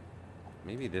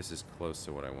 Maybe this is close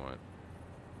to what I want.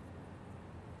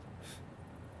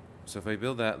 So if I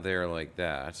build that there like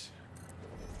that,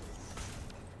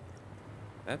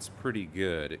 that's pretty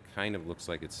good. It kind of looks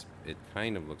like it's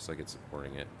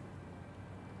supporting it.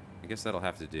 I guess that'll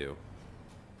have to do.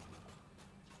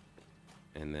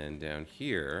 And then down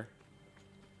here,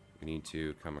 we need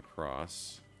to come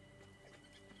across.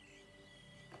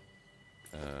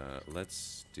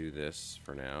 Let's do this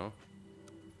for now.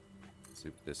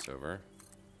 Soup this over.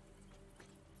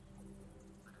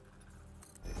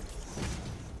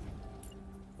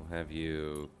 We'll have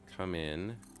you come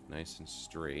in nice and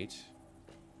straight.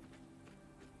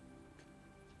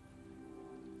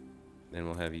 Then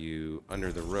we'll have you,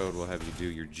 under the road, we'll have you do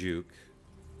your juke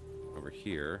over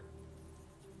here.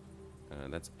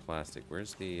 That's plastic.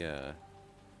 Where's the,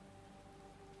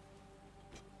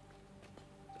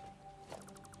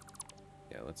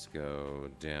 Yeah, let's go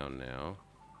down now.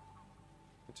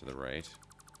 To the right.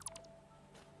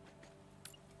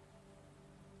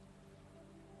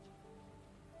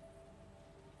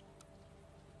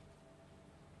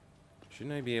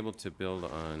 Shouldn't I be able to build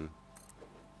on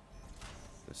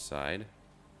the side?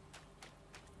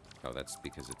 Oh, that's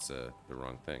because it's the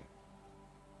wrong thing.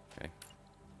 Okay.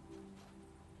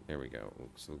 There we go.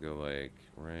 So we'll go like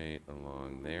right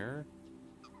along there.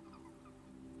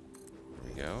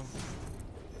 There we go.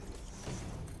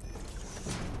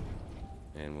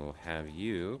 And we'll have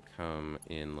you come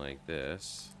in like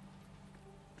this.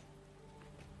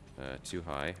 Too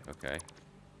high. Okay.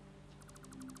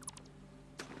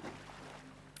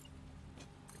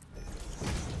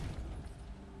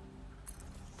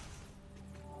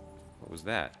 What was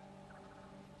that?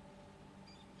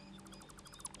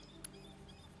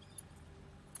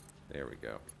 There we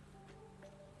go.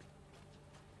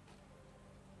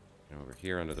 And over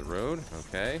here under the road.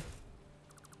 Okay.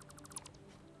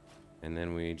 And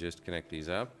then we just connect these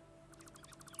up.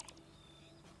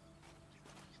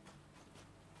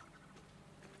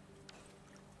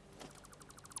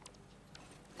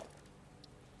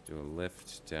 Do a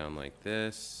lift down like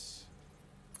this.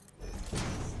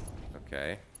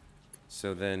 Okay.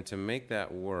 So then to make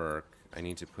that work, I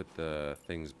need to put the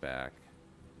things back.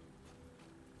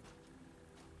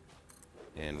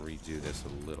 And redo this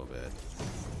a little bit.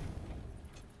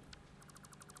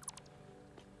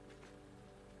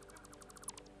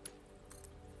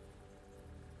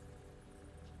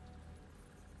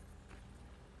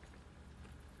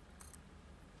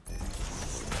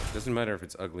 Doesn't matter if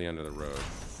it's ugly under the road.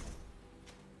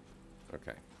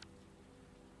 Okay.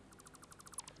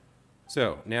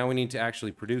 So, now we need to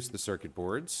actually produce the circuit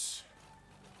boards.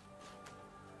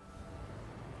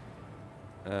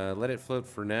 Let it float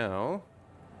for now.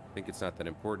 I think it's not that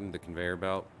important, the conveyor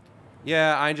belt.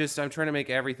 Yeah, I'm trying to make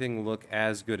everything look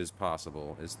as good as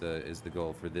possible is the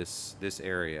goal for this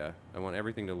area. I want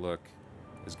everything to look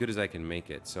as good as I can make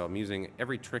it. So I'm using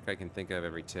every trick I can think of,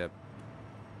 every tip.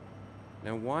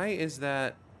 Now, why is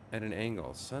that at an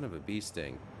angle? Son of a bee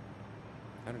sting.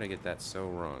 How did I get that so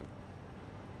wrong?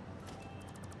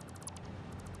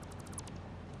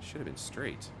 Should have been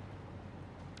straight.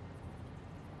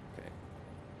 Okay.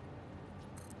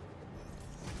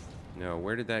 No,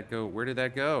 where did that go? Where did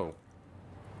that go?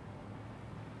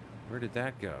 Where did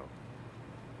that go?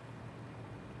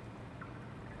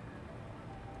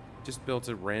 Just built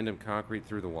a random concrete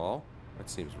through the wall? That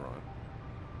seems wrong.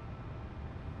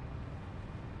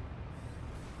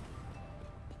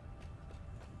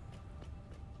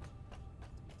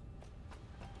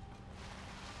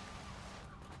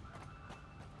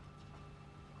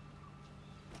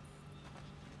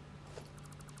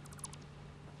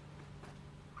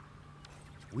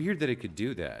 Weird that it could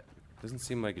do that. Doesn't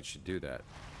seem like it should do that.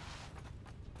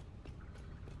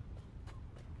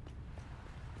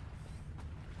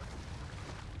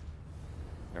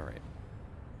 All right.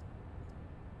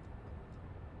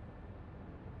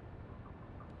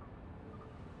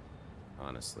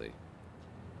 Honestly,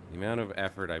 the amount of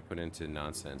effort I put into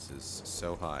nonsense is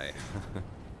so high.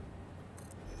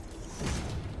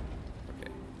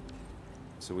 Okay.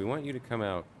 So we want you to come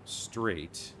out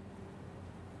straight.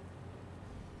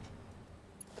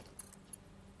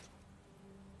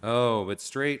 Oh, but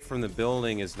straight from the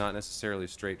building is not necessarily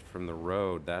straight from the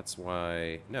road. That's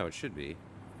why... No, it should be.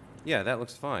 Yeah, that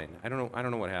looks fine. I don't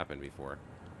know what happened before.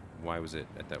 Why was it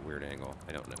at that weird angle?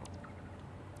 I don't know.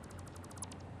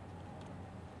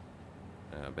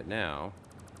 But now,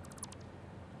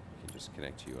 I can just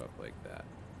connect you up like that.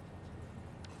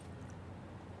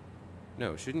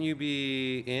 No, shouldn't you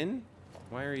be in?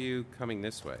 Why are you coming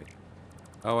this way?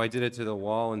 Oh, I did it to the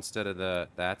wall instead of the...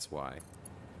 That's why.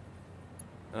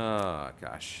 Oh,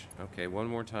 gosh. Okay, one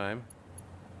more time.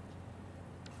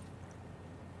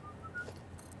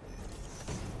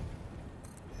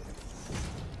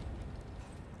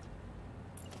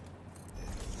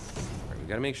 Alright, we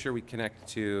gotta make sure we connect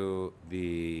to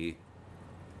the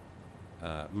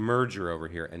merger over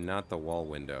here and not the wall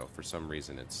window. For some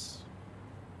reason, it's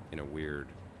in a weird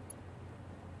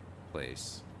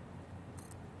place.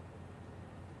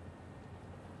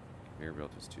 Conveyor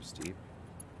belt is too steep.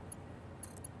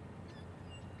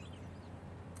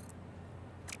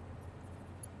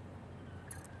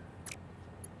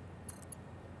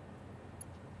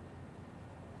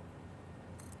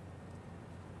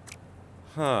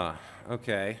 Huh,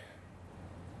 okay.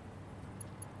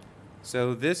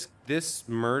 So this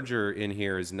merger in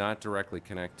here is not directly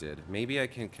connected. Maybe I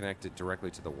can connect it directly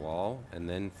to the wall, and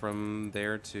then from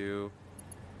there to...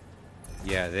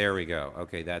 Yeah, there we go.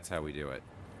 Okay, that's how we do it.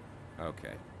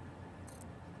 Okay.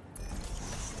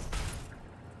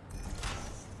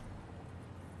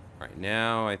 Alright,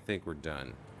 now I think we're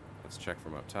done. Let's check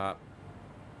from up top.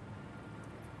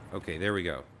 Okay, there we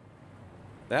go.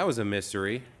 That was a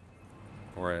mystery.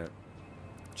 Or a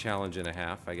challenge and a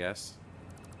half, I guess.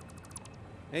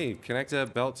 Hey, connect a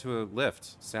belt to a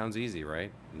lift. Sounds easy,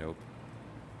 right? Nope.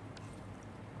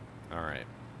 Alright.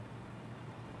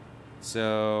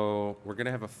 So, we're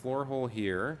gonna have a floor hole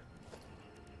here.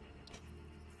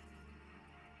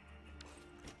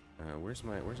 Where's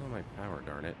all my power,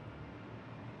 darn it?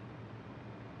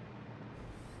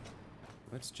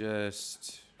 Let's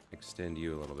just extend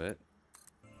you a little bit.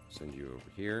 Send you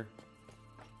over here.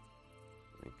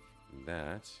 Like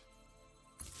that.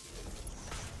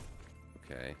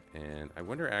 Okay, and I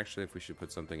wonder actually if we should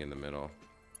put something in the middle.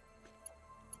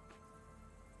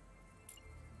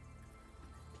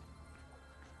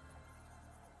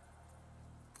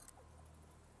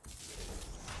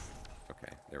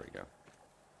 Okay, there we go.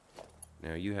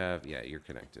 Now you have, yeah, you're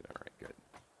connected. All right, good.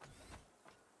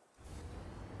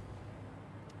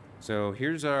 So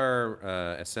here's our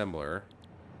assembler.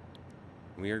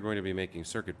 We are going to be making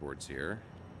circuit boards here.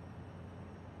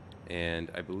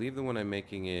 And I believe the one I'm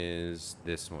making is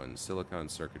this one, silicon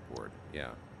circuit board. Yeah.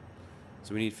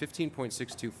 So we need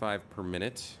 15.625 per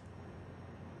minute.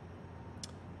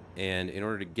 And in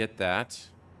order to get that,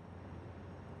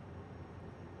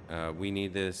 we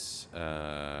need this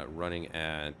running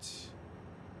at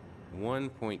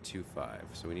 1.25.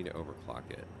 So we need to overclock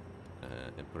it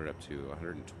and put it up to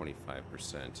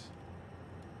 125%.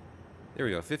 There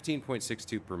we go,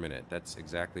 15.62 per minute. That's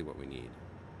exactly what we need.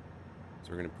 So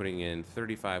we're going to be putting in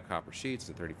 35 copper sheets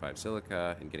and 35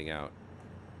 silica and getting out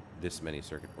this many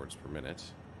circuit boards per minute.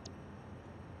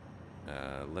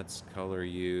 Let's color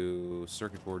you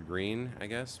circuit board green, I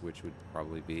guess, which would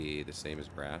probably be the same as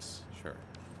grass. Sure.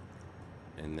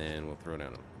 And then we'll throw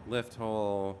down a lift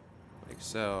hole, like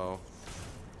so.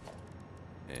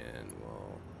 And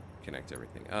we'll connect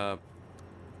everything up,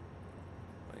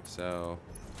 like so.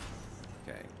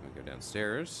 Okay, we go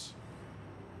downstairs.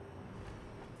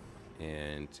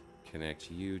 And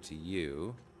connect you to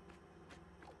you.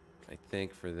 I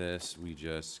think for this, we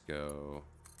just go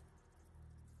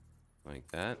like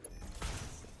that.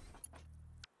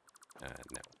 No.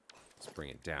 Let's bring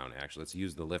it down, actually. Let's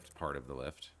use the lift part of the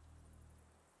lift.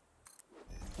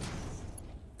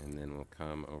 And then we'll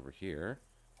come over here.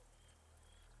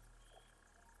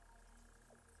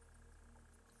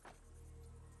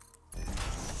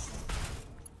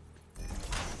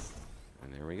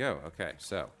 And there we go. Okay,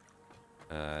 so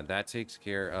that takes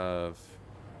care of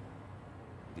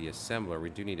the assembler. We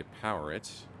do need to power it.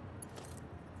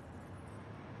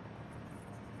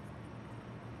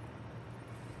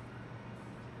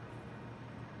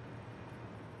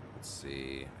 Let's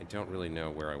see. I don't really know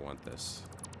where I want this.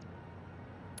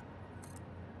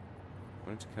 I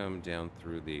want it to come down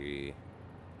through the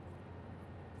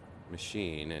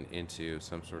machine and into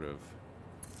some sort of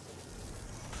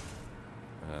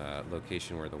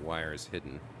location where the wire is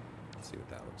hidden. Let's see what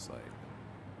that looks like.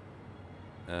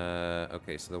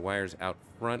 Okay, so the wire's out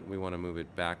front. We want to move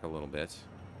it back a little bit.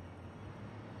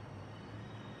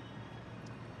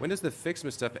 When does the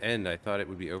Fixma stuff end? I thought it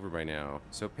would be over by now.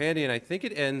 So Pandian, I think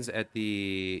it ends at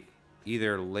the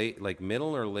either late, like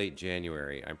middle or late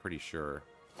January. I'm pretty sure.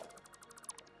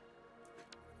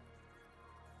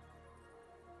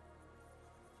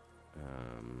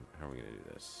 How are we gonna do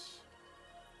this?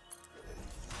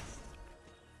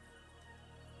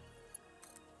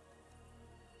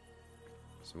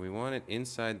 So we want it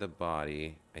inside the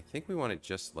body. I think we want it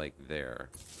just like there.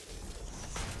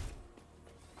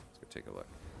 Let's go take a look.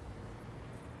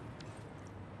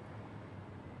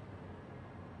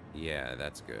 Yeah,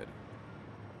 that's good.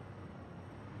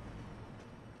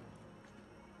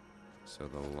 So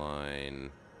the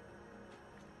line...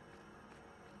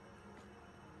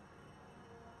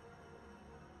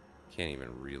 Can't even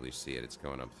really see it. It's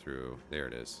going up through. There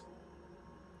it is.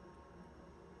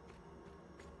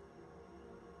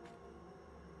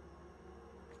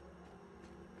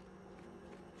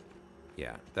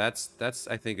 Yeah, that's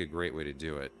I think a great way to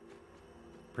do it.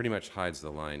 Pretty much hides the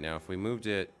line. Now, if we moved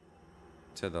it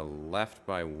to the left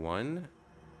by 1,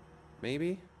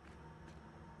 maybe?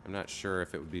 I'm not sure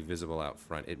if it would be visible out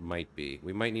front. It might be.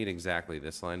 We might need exactly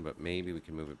this line, but maybe we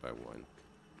can move it by 1.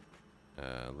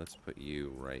 Let's put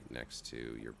you right next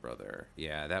to your brother.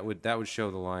 Yeah, that would show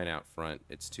the line out front.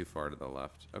 It's too far to the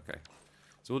left. Okay.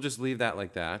 So we'll just leave that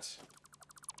like that.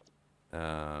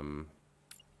 Can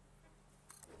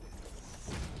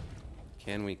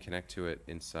we connect to it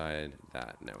inside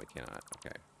that? No, we cannot.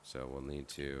 Okay. So we'll need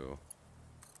to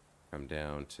come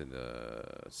down to the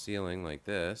ceiling like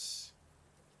this.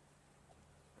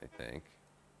 I think.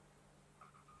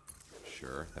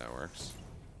 Sure, that works.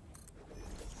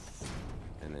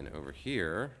 And then over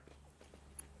here,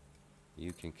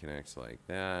 you can connect like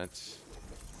that.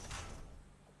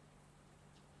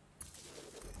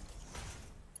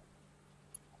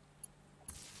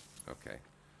 Okay.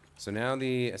 So now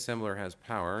the assembler has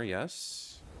power,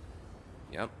 yes.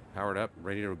 Yep, powered up,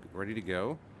 ready to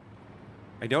go.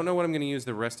 I don't know what I'm going to use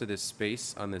the rest of this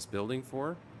space on this building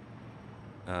for.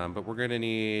 But we're going to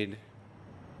need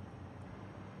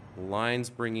lines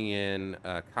bringing in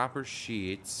copper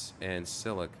sheets and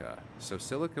silica. So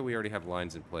silica, we already have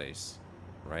lines in place,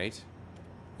 right?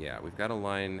 Yeah, we've got a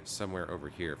line somewhere over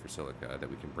here for silica that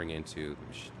we can bring into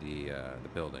the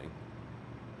building.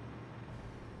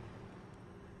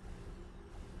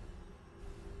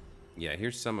 Yeah,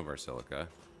 here's some of our silica.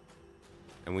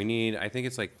 And we need, I think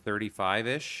it's like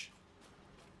 35-ish,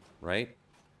 right?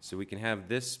 So we can have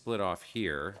this split off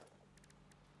here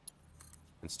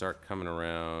and start coming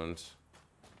around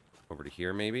over to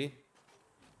here, maybe.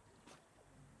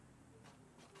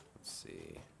 Let's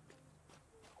see.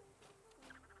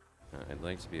 I'd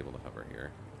like to be able to hover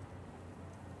here.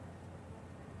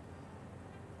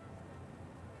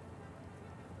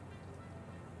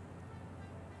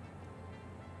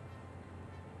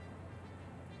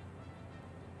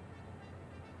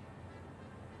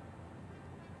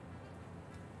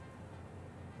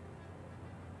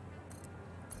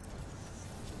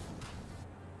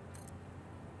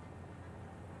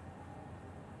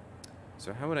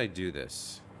 So how would I do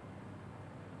this?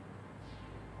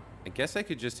 I guess I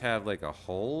could just have like a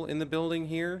hole in the building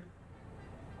here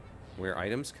where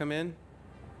items come in.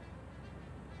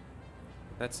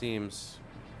 That seems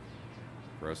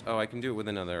gross. Oh, I can do it with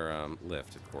another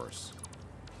lift, of course.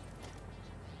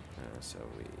 So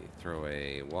we throw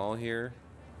a wall here.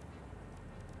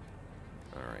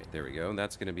 All right, there we go.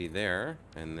 That's going to be there.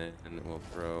 And then we'll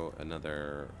throw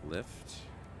another lift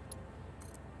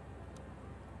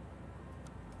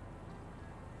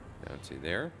down to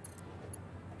there.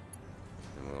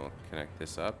 And we'll connect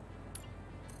this up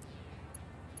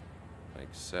like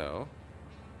so.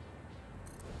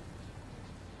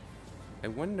 I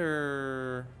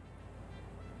wonder...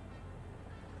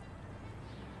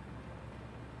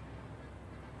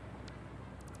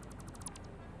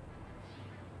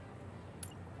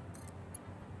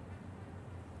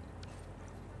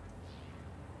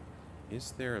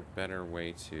 is there a better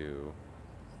way to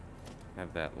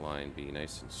have that line be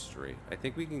nice and straight? I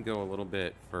think we can go a little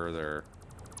bit further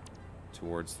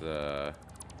towards the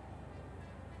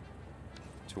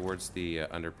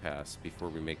underpass before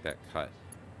we make that cut,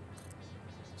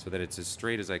 so that it's as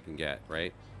straight as I can get,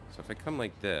 right? So if I come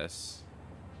like this,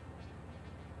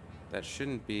 that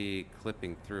shouldn't be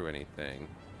clipping through anything.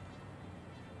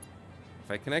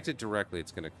 If I connect it directly,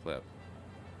 it's going to clip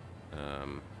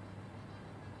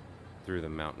through the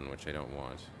mountain, which I don't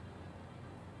want.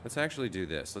 Let's actually do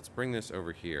this. Let's bring this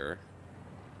over here.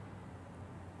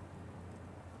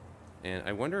 And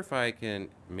I wonder if I can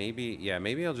maybe... yeah,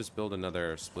 maybe I'll just build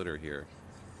another splitter here.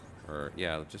 Or,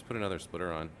 yeah, just put another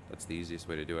splitter on. That's the easiest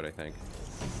way to do it, I think.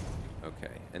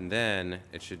 Okay, and then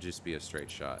it should just be a straight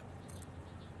shot.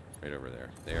 Right over there.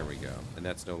 There we go. And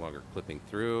that's no longer clipping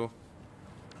through.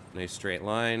 Nice straight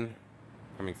line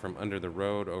coming from under the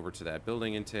road over to that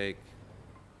building intake.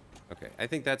 Okay, I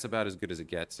think that's about as good as it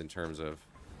gets in terms of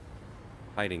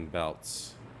hiding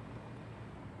belts.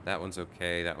 That one's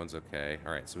okay, that one's okay.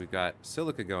 All right, so we've got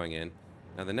silica going in.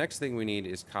 Now the next thing we need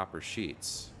is copper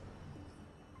sheets.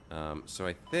 So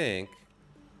I think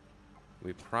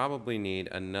we probably need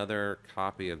another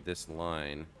copy of this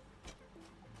line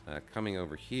coming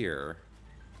over here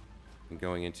and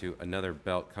going into another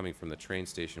belt coming from the train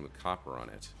station with copper on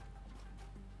it.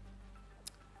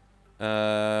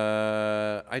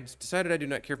 I decided I do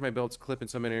not care if my belts clip in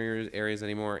some areas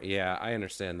anymore. Yeah, I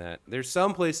understand that. There's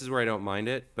some places where I don't mind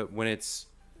it, but when it's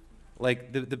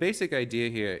like the basic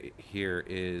idea here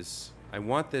is I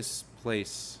want this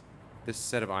place, this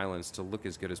set of islands to look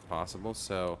as good as possible.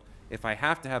 So if I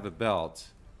have to have a belt,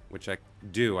 which I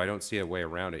do, I don't see a way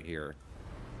around it here,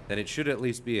 then it should at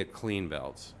least be a clean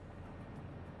belt.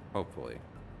 Hopefully.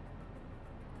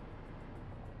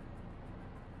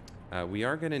 We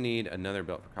are going to need another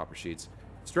belt for copper sheets.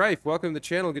 Strife, welcome to the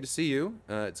channel. Good to see you.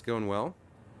 It's going well.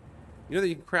 You know that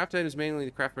you can craft items manually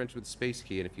the craft bench with the space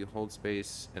key, and if you hold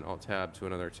space and alt tab to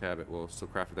another tab, it will still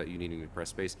craft without you needing to press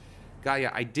space.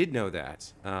 Gaia, I did know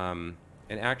that. And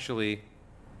actually,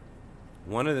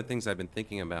 one of the things I've been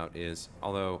thinking about is,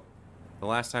 although the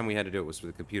last time we had to do it was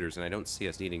with the computers, and I don't see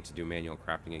us needing to do manual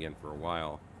crafting again for a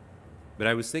while, but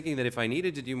I was thinking that if I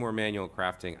needed to do more manual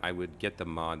crafting, I would get the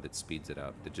mod that speeds it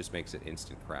up, that just makes it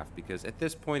instant craft. Because at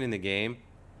this point in the game,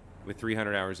 with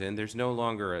 300 hours in, there's no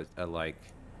longer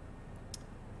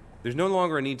there's no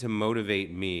longer a need to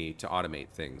motivate me to automate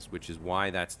things, which is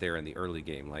why that's there in the early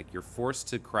game. Like, you're forced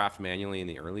to craft manually in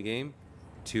the early game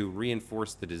to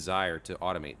reinforce the desire to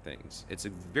automate things. It's a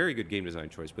very good game design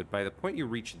choice, but by the point you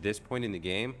reach this point in the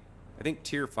game, I think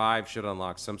Tier 5 should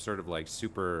unlock some sort of, like,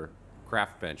 super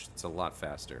craft bench that's a lot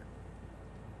faster.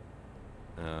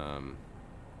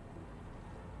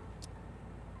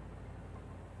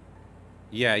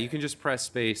 Yeah, you can just press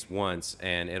space once,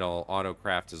 and it'll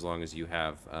auto-craft as long as you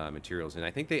have materials. And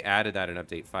I think they added that in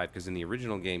Update 5, because in the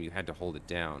original game, you had to hold it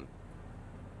down.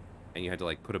 And you had to,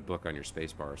 like, put a book on your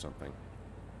spacebar or something.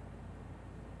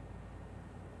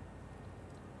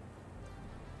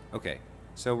 Okay,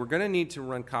 so we're going to need to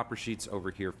run copper sheets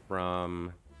over here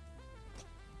from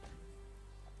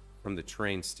the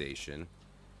train station.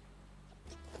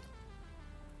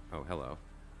 Oh, hello.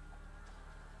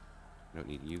 I don't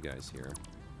need you guys here.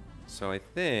 So I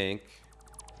think...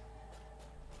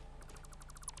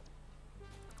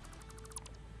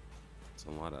 it's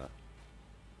a lot of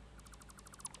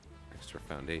extra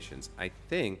foundations. I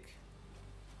think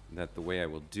that the way I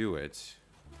will do it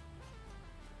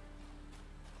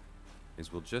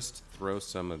is we'll just throw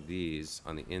some of these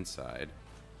on the inside.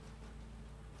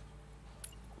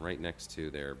 Right next to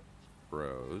their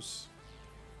bros.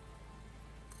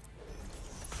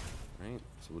 Right?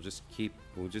 So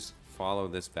we'll just follow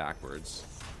this backwards.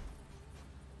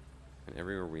 And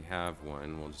everywhere we have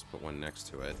one, we'll just put one next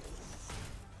to it.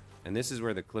 And this is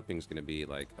where the clipping's gonna be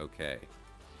like, okay.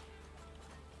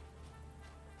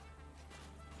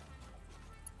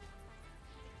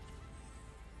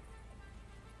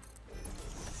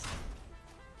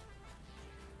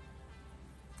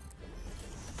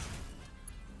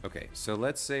 Okay, so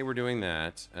let's say we're doing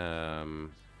that.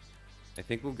 I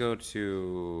think we'll go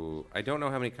to... I don't know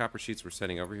how many copper sheets we're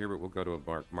setting over here, but we'll go to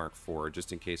a Mark IV,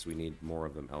 just in case we need more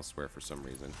of them elsewhere for some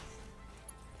reason.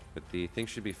 But the thing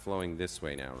should be flowing this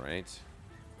way now, right?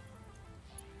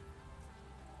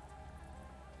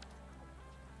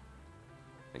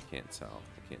 I can't tell.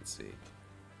 I can't see.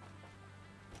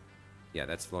 Yeah,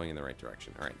 that's flowing in the right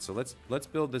direction. All right, so let's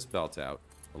build this belt out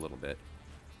a little bit.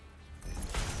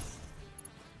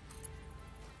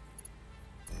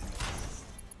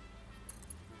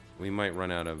 We might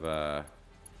run out of the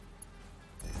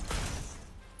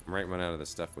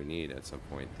stuff we need at some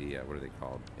point. The what are they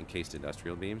called? Encased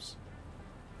industrial beams.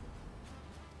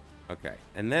 Okay,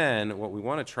 and then what we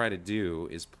want to try to do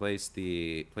is place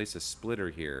a splitter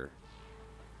here.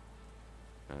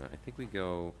 I think we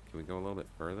go. Can we go a little bit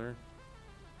further?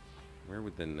 Where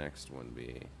would the next one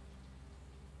be?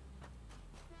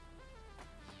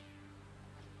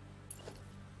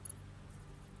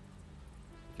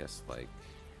 I guess like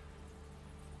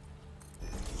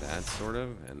that sort of,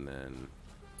 and then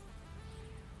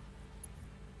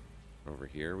over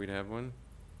here we'd have one.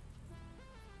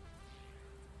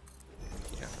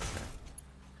 Yeah, okay.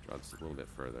 Draw this a little bit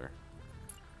further.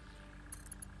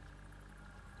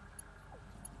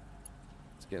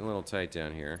 It's getting a little tight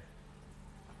down here.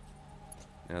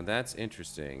 Now that's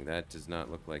interesting. That does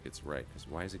not look like it's right, because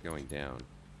why is it going down?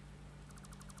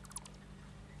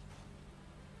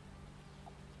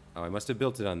 Oh, I must have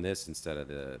built it on this instead of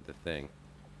the thing.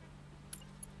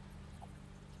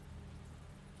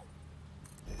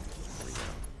 There we go.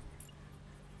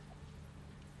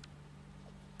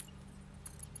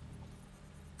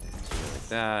 So like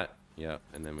that. Yep,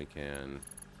 and then we can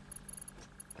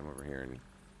come over here and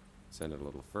send it a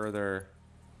little further.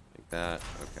 Like that.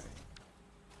 Okay.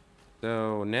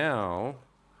 So now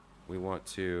we want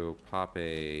to pop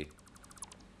a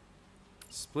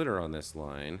splitter on this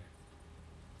line.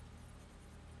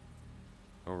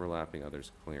 Overlapping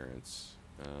others' clearance.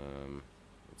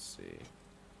 Let's see.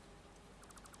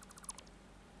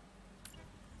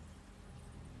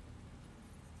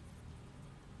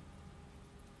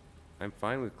 I'm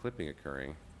fine with clipping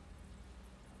occurring.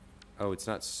 Oh, it's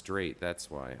not straight,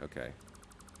 that's why. Okay.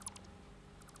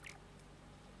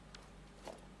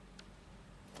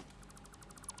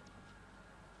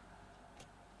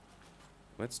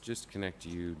 Let's just connect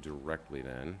you directly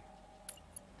then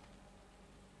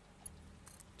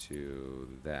to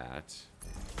that.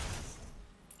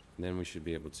 And then we should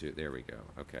be able to... There we go.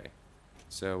 Okay.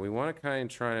 So we want to kind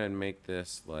of try and make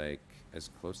this like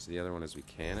as close to the other one as we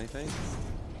can, I think.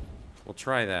 We'll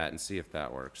try that and see if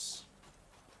that works.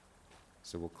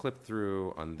 So we'll clip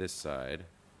through on this side.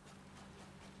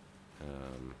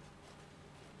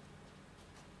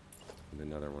 With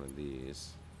another one of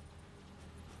these.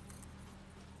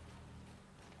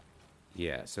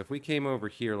 Yeah, so if we came over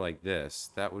here like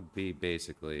this, that would be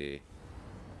basically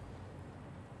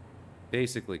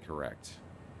correct.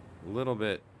 A little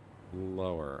bit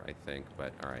lower, I think,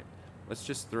 but all right. Let's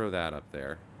just throw that up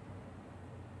there.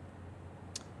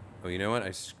 Oh, you know what?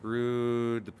 I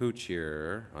screwed the pooch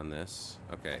here on this.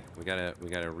 Okay, we gotta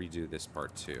redo this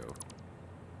part too.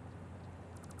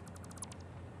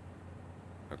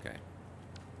 Okay.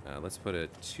 Let's put a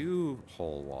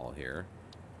 2-hole wall here.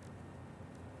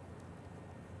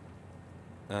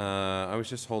 I was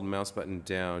just holding mouse button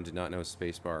down, did not know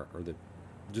spacebar or the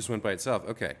Just went by itself.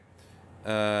 Okay.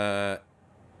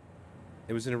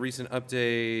 It was in a recent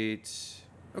update.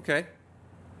 Okay.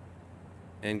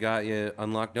 And got you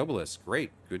unlocked Nobilis.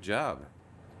 Great. Good job.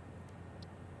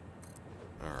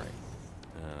 All right.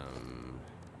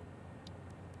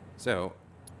 So,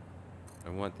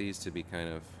 I want these to be kind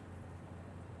of...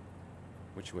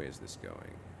 Which way is this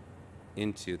going?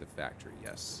 Into the factory.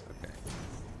 Yes. Okay.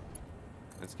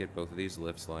 Let's get both of these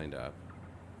lifts lined up.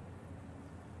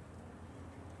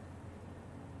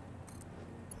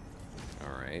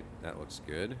 All right. That looks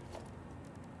good.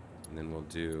 And then we'll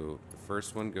do... The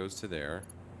first one goes to there.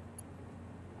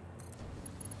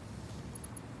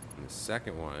 And the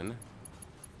second one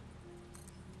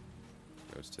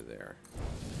goes to there.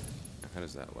 Now, how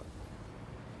does that look?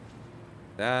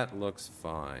 That looks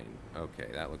fine. Okay,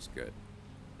 that looks good.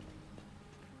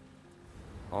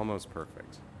 Almost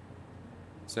perfect.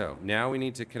 So, now we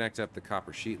need to connect up the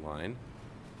copper sheet line.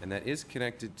 And that is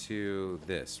connected to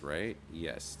this, right?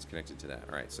 Yes, it's connected to that.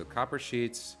 All right, so copper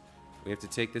sheets... We have to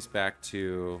take this back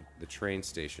to the train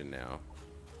station now.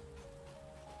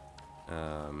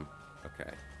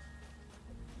 Okay.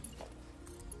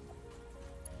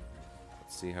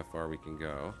 Let's see how far we can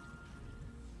go.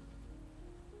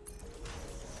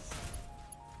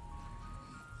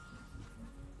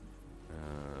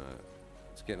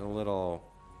 It's getting a little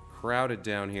crowded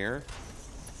down here.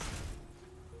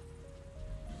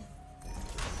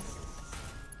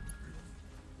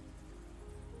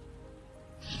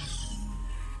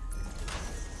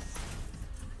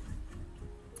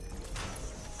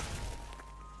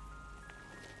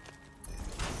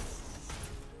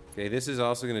 Okay, this is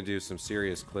also going to do some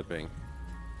serious clipping.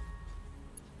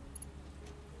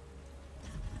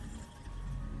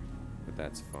 But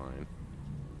that's fine.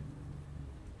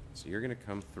 So you're going to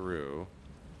come through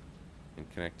and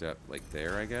connect up like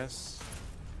there, I guess.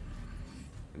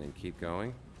 And then keep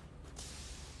going.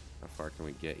 How far can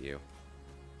we get you?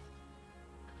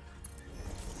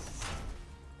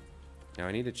 Now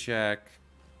I need to check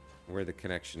where the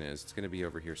connection is. It's going to be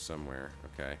over here somewhere.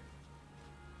 Okay.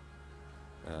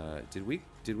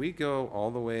 Did we go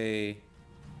all the way?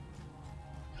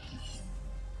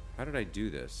 How did I do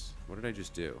this? What did I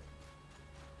just do?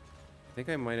 I think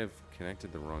I might have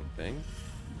connected the wrong thing.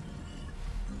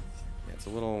 Yeah, it's a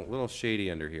little shady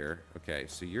under here. Okay,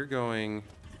 so you're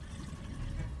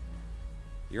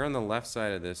on the left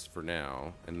side of this for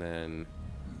now, and then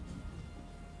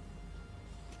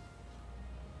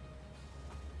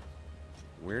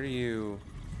where do you...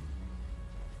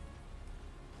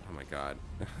 Oh my god.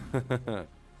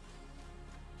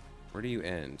 Where do you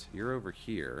end? You're over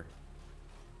here.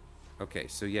 Okay,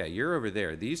 so yeah, you're over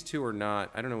there. These two are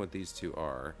not... I don't know what these two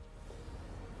are.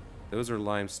 Those are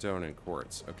limestone and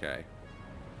quartz. Okay.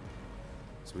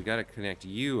 So we gotta connect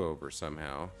you over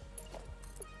somehow.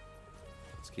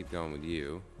 Let's keep going with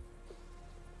you.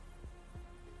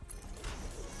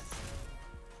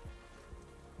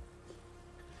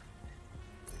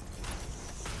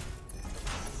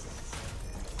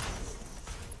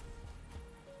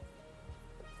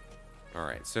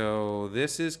 Alright, so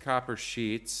this is copper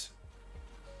sheets.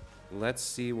 Let's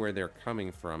see where they're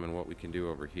coming from and what we can do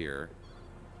over here.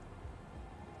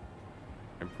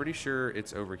 I'm pretty sure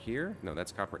it's over here. No,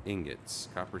 that's copper ingots.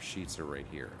 Copper sheets are right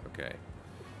here. Okay.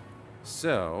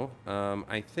 So,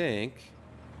 I think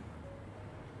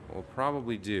what we'll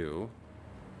probably do...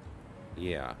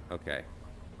 Yeah, okay.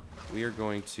 We are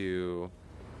going to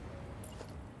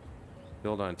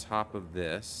build on top of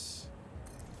this.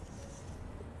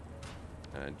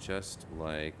 Just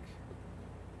like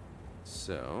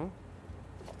so.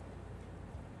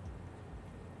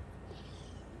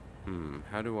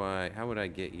 How would I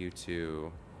get you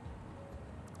to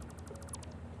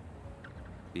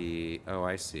be... Oh,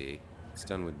 I see. It's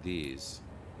done with these.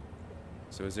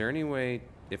 So is there any way,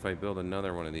 if I build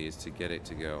another one of these, to get it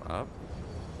to go up?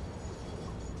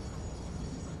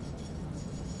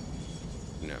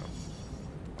 No.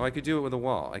 Oh, I could do it with a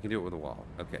wall. I can do it with a wall.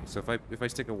 Okay, so if I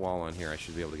stick a wall on here, I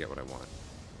should be able to get what I want.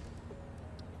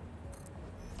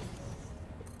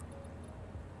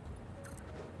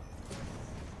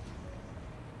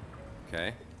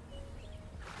 Okay.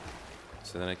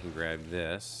 So then I can grab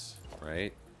this,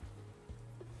 right?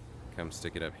 Come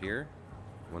stick it up here.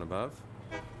 One above.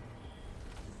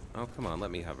 Oh, come on,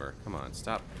 let me hover. Come on,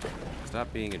 stop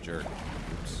being a jerk.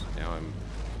 Oops, now I'm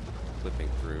flipping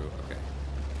through. Okay.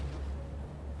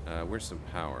 Where's some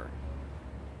power?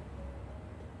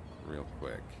 Real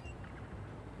quick.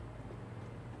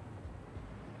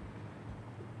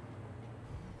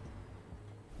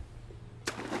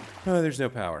 Oh, there's no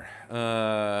power.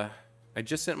 I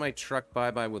just sent my truck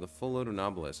bye-bye with a full load of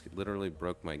obelisk. It literally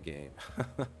broke my game.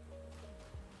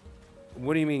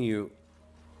 What do you mean you...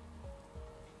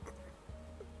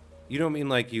 You don't mean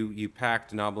like you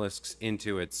packed obelisks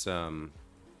into its,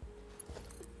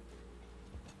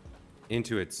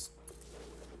 into its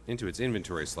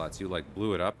inventory slots. You, like,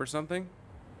 blew it up or something?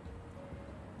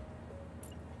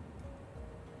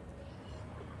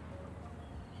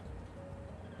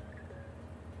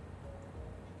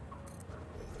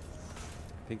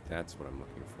 I think that's what I'm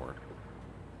looking for.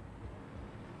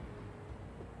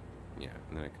 Yeah,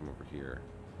 and then I come over here.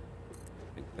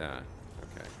 Like that.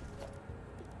 Okay.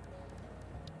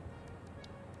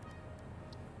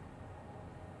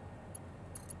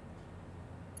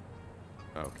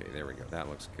 Okay, there we go. That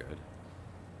looks good.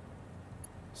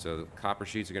 So the copper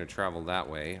sheets are going to travel that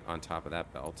way on top of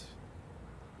that belt.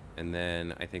 And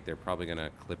then I think they're probably going to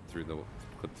clip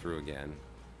through again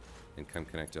and come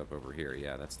connect up over here.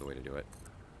 Yeah, that's the way to do it.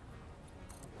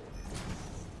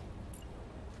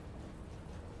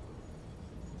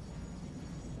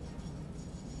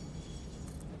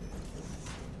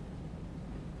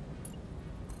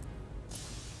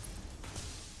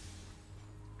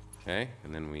 Okay,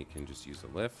 and then we can just use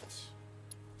a lift.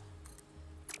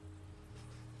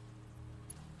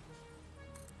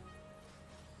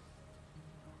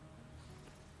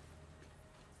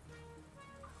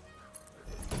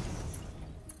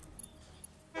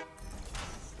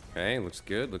 Okay, looks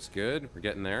good, looks good. We're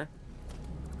getting there.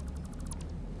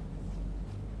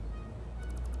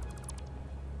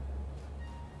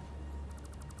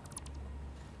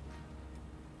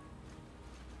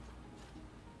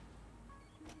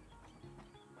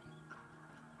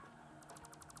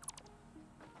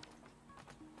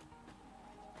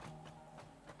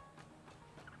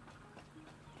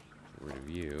 Rid of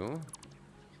you.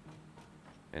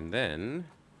 And then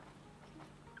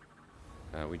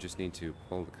we just need to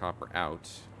pull the copper out.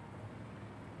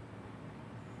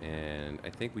 And I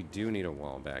think we do need a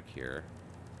wall back here.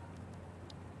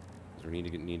 So we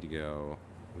need to go.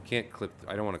 We can't clip.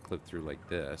 I don't want to clip through like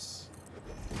this.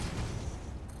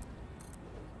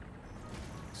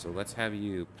 So let's have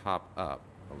you pop up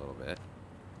a little bit.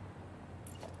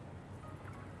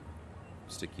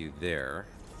 Stick you there.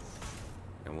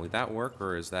 And will that work,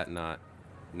 or is that not?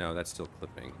 No, that's still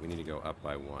clipping. We need to go up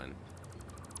by one.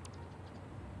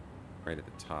 Right at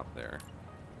the top there.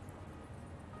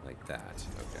 Like that.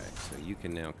 Okay, so you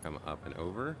can now come up and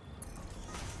over.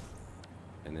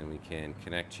 And then we can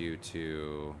connect you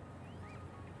to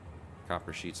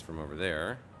copper sheets from over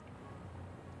there.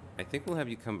 I think we'll have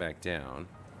you come back down.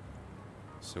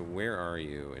 So where are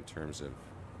you in terms of...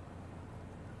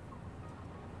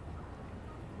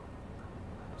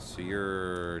 So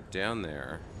you're down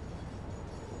there.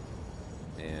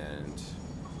 And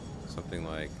something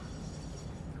like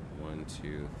 1,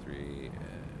 2, 3,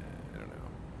 I don't know.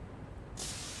 I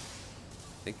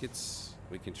think it's...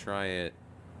 We can try it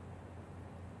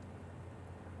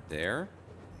there.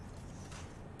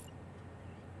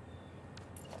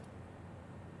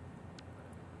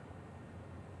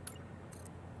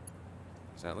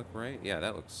 Does that look right? Yeah,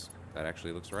 that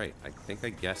actually looks right. I think I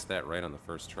guessed that right on the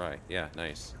first try. Yeah,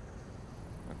 nice.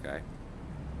 Okay.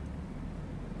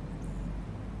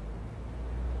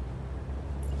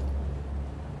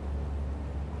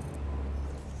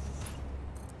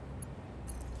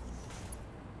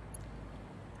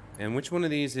 And which one of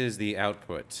these is the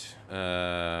output?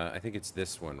 I think it's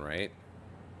this one, right?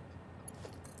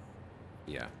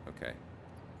 Yeah, okay.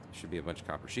 Should be a bunch of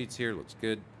copper sheets here. Looks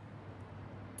good.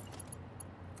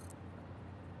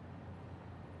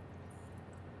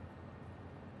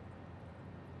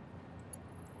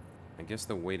 I guess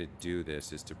the way to do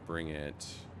this is to bring it...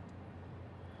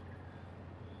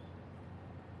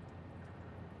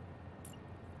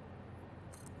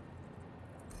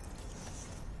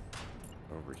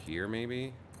 over here,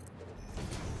 maybe?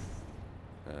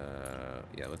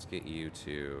 Yeah, let's get you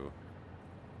to...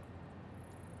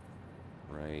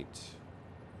 right...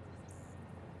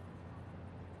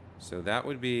 So that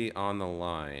would be on the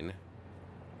line.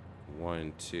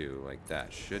 1, 2, like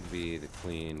that. Should be the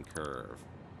clean curve.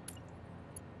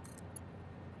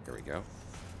 There we go.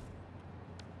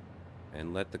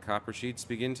 And let the copper sheets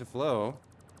begin to flow.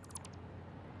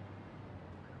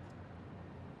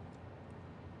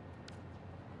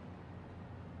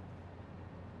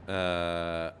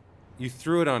 You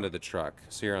threw it onto the truck,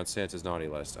 so you're on Santa's naughty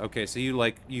list. Okay, so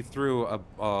you threw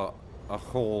a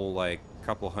whole like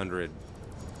couple hundred,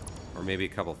 or maybe a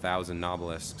couple thousand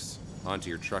obelisks onto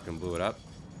your truck and blew it up.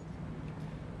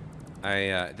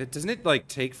 Doesn't it like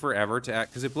take forever to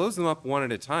act? Because it blows them up one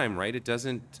at a time, right? It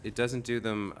doesn't do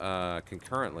them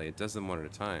concurrently. It does them one at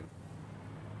a time.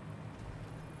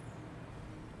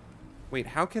 Wait,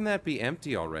 how can that be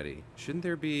empty already? Shouldn't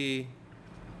there be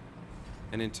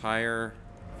an entire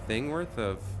thing worth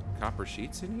of copper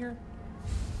sheets in here?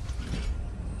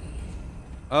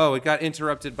 Oh, it got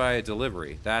interrupted by a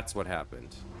delivery. That's what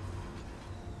happened.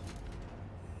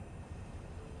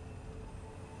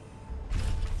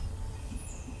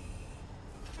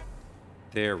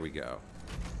 There we go.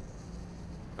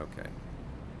 Okay.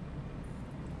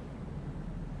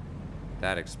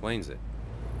 That explains it.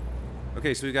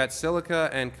 Okay, so we got silica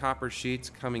and copper sheets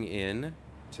coming in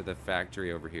to the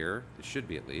factory over here. It should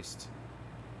be, at least.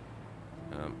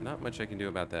 Not much I can do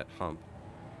about that hump.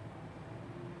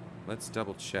 Let's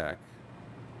double check.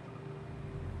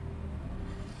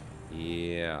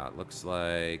 Yeah, looks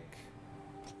like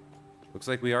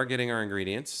we are getting our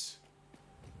ingredients.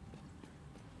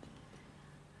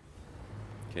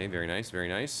 Okay, very nice, very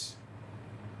nice.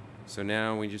 So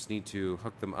now we just need to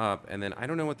hook them up, and then I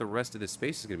don't know what the rest of this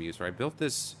space is going to be used for. I built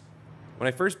this... When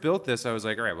I first built this, I was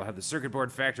like, all right, we'll have the circuit board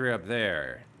factory up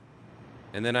there.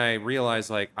 And then I realized,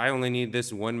 like, I only need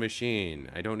this one machine.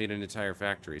 I don't need an entire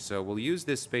factory. So we'll use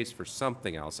this space for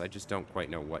something else. I just don't quite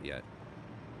know what yet.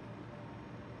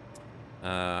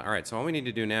 All right, so all we need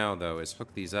to do now, though, is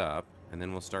hook these up, and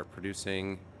then we'll start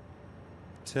producing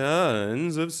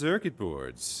tons of circuit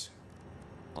boards.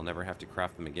 I'll never have to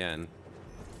craft them again,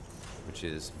 which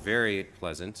is very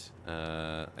pleasant.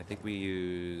 I think we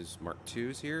use Mark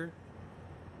IIs here,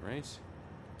 right?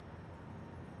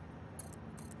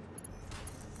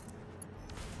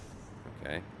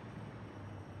 Okay.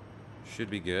 Should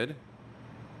be good.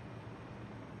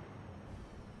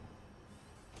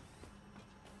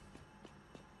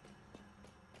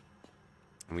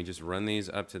 And we just run these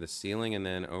up to the ceiling and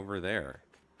then over there.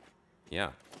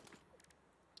 Yeah.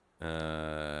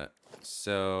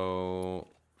 So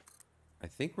I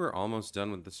think we're almost done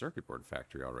with the circuit board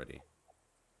factory already.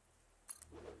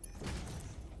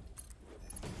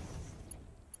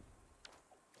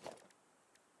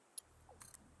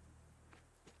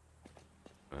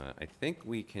 I think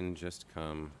we can just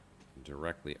come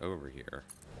directly over here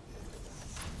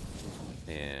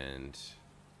and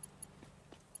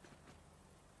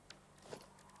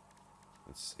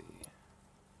let's see.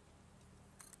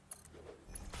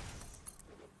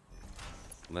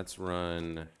 Let's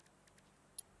run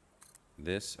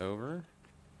this over.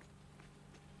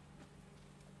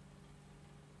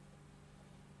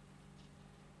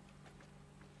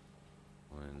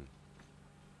 One,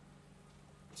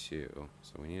 two.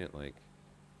 So we need it like,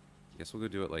 I guess we'll go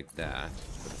do it like that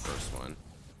for the first one.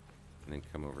 And then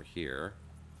come over here.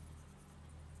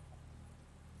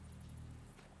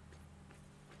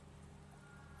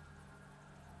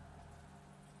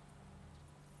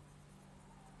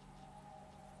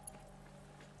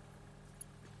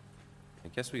 I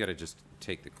guess we gotta just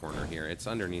take the corner here. It's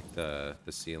underneath the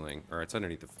ceiling, or it's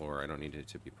underneath the floor. I don't need it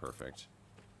to be perfect.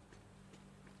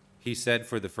 He said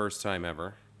for the first time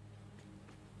ever.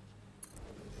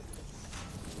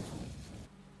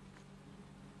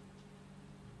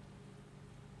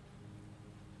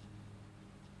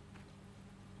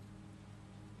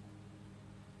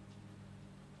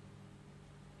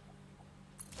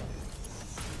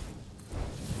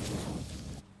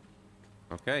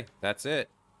 Okay, that's it.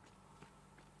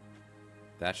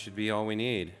 That should be all we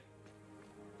need.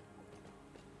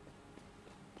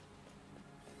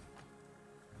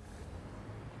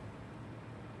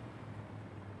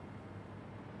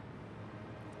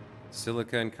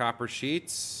 Silica and copper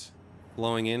sheets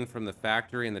flowing in from the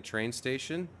factory and the train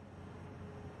station.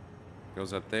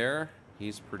 Goes up there.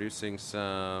 He's producing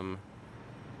some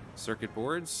circuit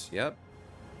boards. Yep.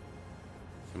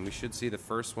 And we should see the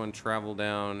first one travel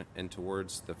down and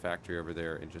towards the factory over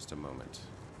there in just a moment.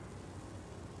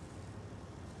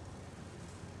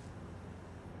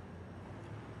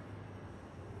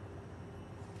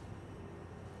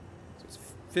 So it's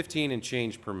 15 and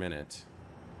change per minute.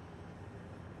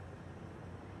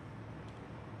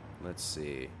 Let's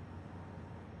see.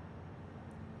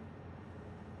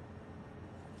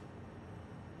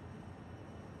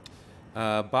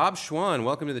 Bob Schwan,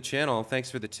 welcome to the channel. Thanks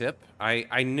for the tip.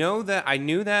 I know that I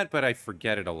knew that, but I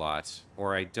forget it a lot,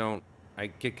 or I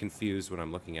get confused when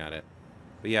I'm looking at it.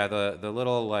 But yeah, the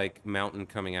little like mountain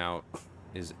coming out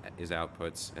is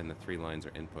outputs, and the 3 lines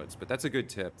are inputs. But that's a good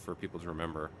tip for people to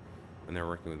remember when they're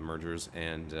working with mergers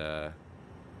and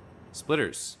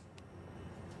splitters.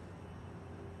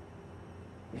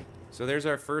 So there's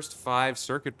our first 5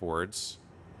 circuit boards,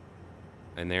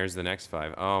 and there's the next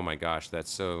 5. Oh my gosh, that's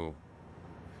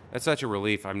such a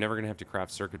relief. I'm never going to have to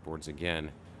craft circuit boards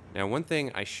again. Now, one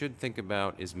thing I should think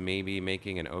about is maybe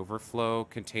making an overflow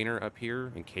container up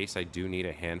here in case I do need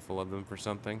a handful of them for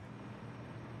something.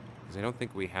 Because I don't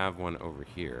think we have one over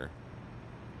here.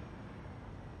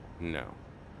 No.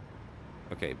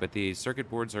 Okay, but the circuit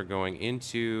boards are going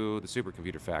into the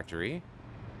supercomputer factory.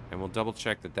 And we'll double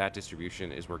check that that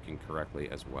distribution is working correctly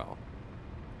as well.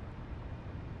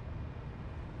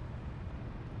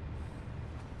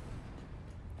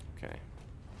 Okay.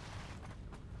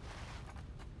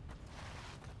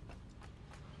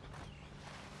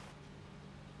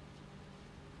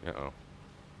 Uh-oh.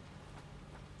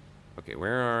 Okay,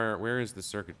 where is the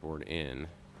circuit board in?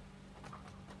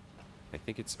 I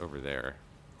think it's over there.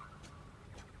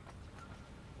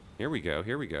 Here we go,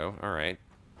 here we go. All right.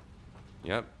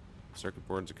 Yep. Circuit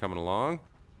boards are coming along.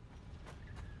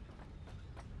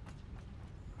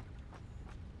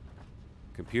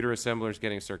 Computer assemblers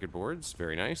getting circuit boards.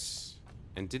 Very nice.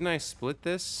 And didn't I split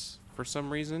this for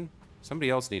some reason? Somebody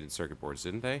else needed circuit boards,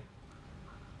 didn't they?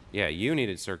 Yeah, you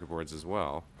needed circuit boards as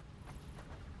well.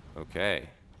 Okay.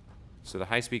 So the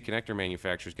high-speed connector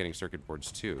manufacturer is getting circuit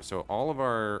boards too. So all of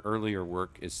our earlier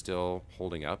work is still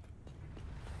holding up.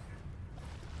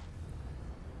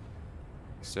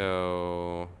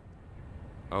 So...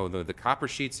 Oh, the copper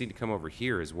sheets need to come over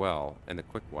here as well. And the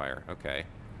quick wire. Okay.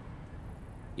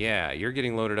 Yeah, you're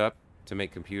getting loaded up to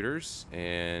make computers.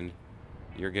 And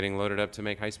you're getting loaded up to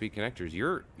make high-speed connectors.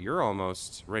 You're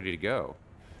almost ready to go.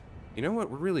 You know what?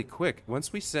 We're really quick.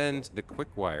 Once we send the quick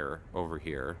wire over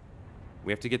here,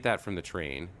 we have to get that from the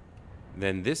train.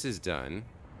 Then this is done.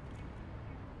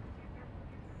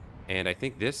 And I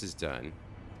think this is done.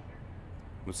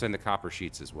 We'll send the copper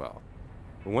sheets as well.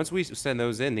 But once we send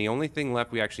those in, the only thing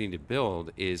left we actually need to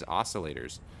build is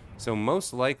oscillators. So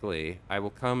most likely, I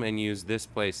will come and use this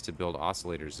place to build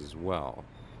oscillators as well.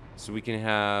 So we can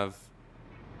have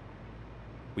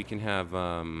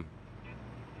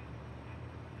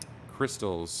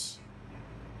crystals,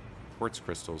 quartz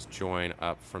crystals, join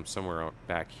up from somewhere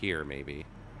back here, maybe.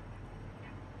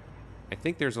 I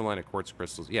think there's a line of quartz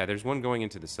crystals. Yeah, there's one going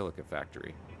into the silica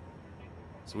factory.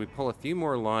 So we pull a few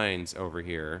more lines over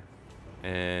here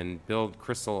and build a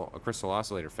crystal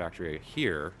oscillator factory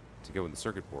here to go with the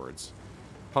circuit boards.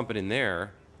 Pump it in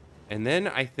there. And then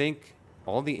I think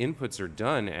all the inputs are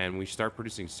done and we start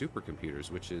producing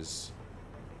supercomputers, which is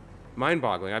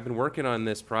mind-boggling. I've been working on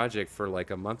this project for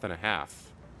like a month and a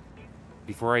half.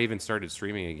 Before I even started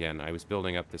streaming again, I was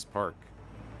building up this park.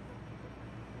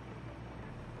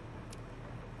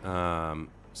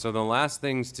 So the last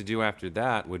things to do after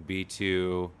that would be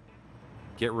to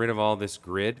get rid of all this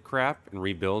grid crap and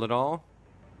rebuild it all.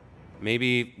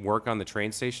 Maybe work on the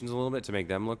train stations a little bit to make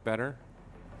them look better.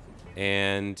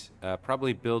 And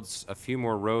probably build a few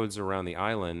more roads around the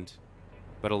island.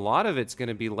 But a lot of it's going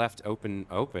to be left open.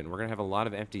 We're going to have a lot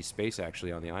of empty space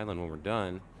actually on the island when we're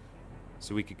done.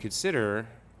 So we could consider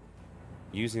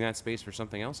using that space for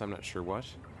something else. I'm not sure what.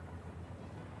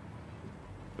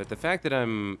 But the fact that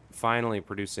I'm finally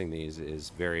producing these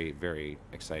is very, very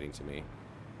exciting to me.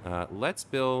 Let's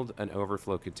build an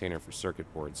overflow container for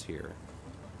circuit boards here.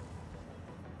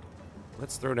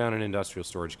 Let's throw down an industrial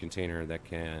storage container that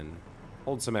can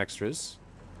hold some extras.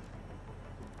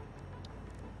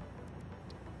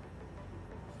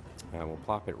 We'll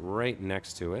plop it right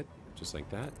next to it, just like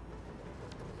that.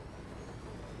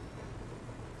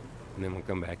 And then we'll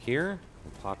come back here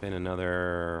and plop in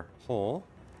another hole.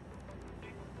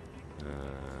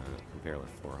 Compare with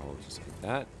 4 holes, just like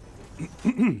that.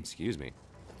 Excuse me.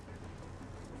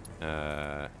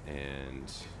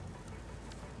 And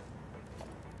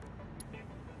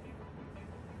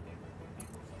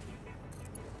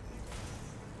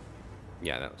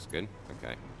yeah, that looks good.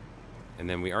 Okay. And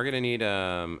then we are going to need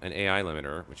an AI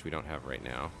limiter, which we don't have right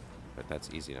now, but that's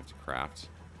easy enough to craft.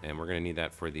 And we're going to need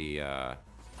that for the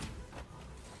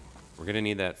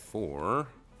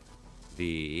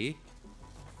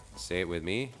say it with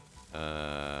me,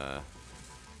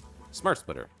 smart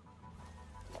splitter.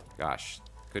 Gosh,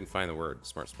 couldn't find the word,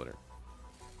 smart splitter.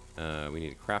 We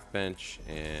need a craft bench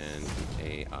and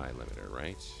an AI limiter,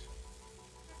 right?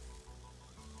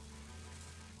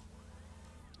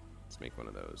 Let's make one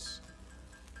of those.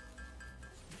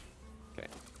 Okay.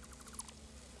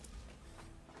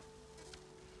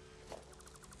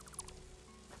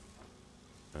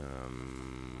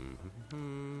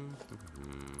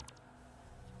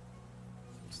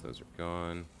 So those are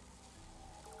gone.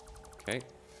 Okay.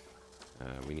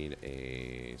 We need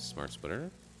a smart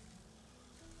splitter.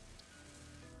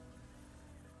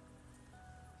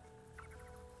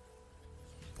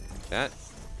 Like that.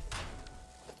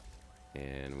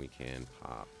 And we can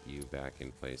pop you back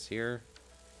in place here.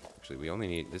 Actually, we only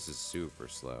need... This is super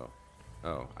slow.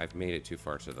 Oh, I've made it too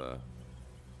far to the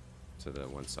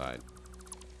one side.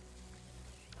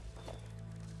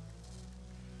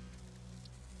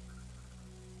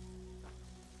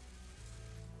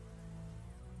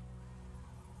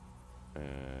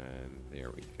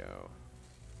 There we go.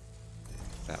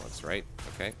 That looks right.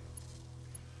 Okay.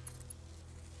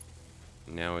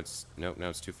 Now it's... Nope, now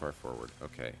it's too far forward.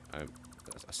 Okay.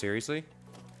 Seriously?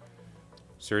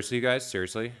 Seriously, you guys?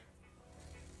 Seriously?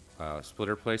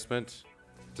 Splitter placement.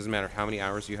 Doesn't matter how many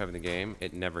hours you have in the game.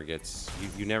 It never gets...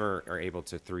 You never are able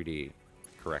to 3D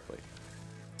correctly.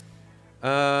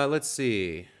 Let's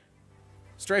see.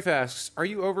 Strife asks, are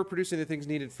you overproducing the things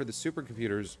needed for the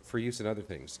supercomputers for use in other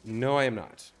things? No, I am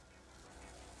not.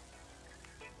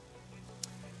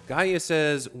 Gaia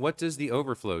says, what does the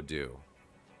overflow do?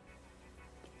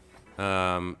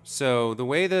 So the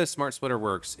way the smart splitter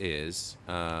works is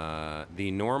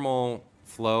the normal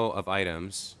flow of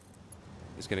items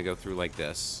is going to go through like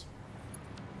this.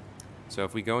 So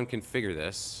if we go and configure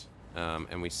this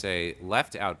and we say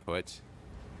left output,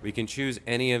 we can choose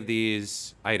any of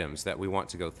these items that we want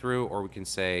to go through, or we can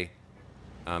say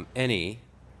any.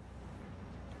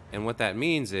 And what that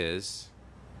means is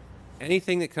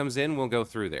anything that comes in will go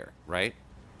through there, right?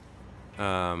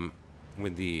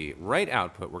 With the right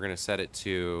output, we're going to set it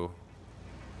to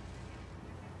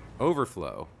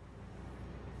overflow.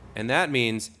 And that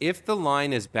means if the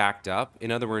line is backed up,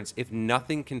 in other words, if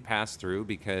nothing can pass through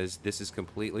because this is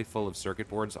completely full of circuit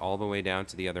boards all the way down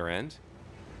to the other end,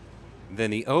 then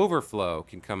the overflow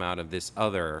can come out of this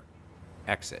other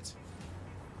exit.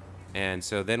 And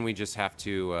so then we just have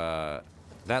to,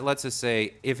 that lets us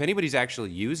say, if anybody's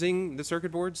actually using the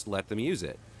circuit boards, let them use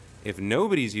it. If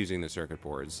nobody's using the circuit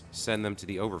boards, send them to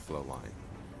the overflow line.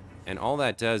 And all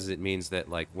that does is it means that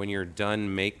like when you're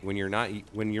done when you're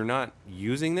not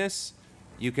using this,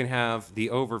 you can have the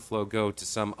overflow go to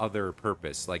some other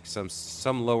purpose, like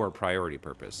some lower priority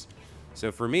purpose.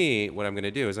 So for me, what I'm going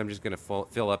to do is I'm just going to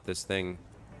fill up this thing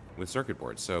with circuit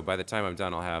boards. So by the time I'm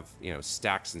done, I'll have, you know,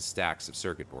 stacks and stacks of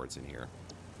circuit boards in here.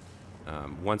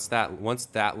 Once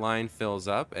that line fills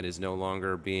up and is no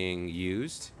longer being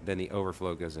used, then the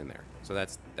overflow goes in there. So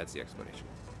that's the explanation.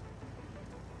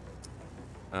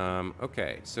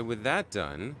 Okay, so with that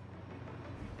done,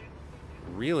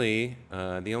 really,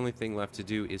 the only thing left to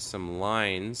do is some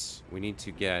lines. We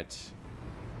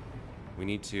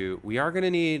are going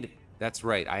to need... That's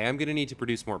right. I am going to need to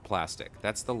produce more plastic.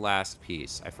 That's the last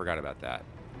piece. I forgot about that.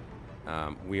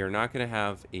 We are not going to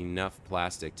have enough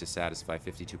plastic to satisfy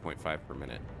 52.5 per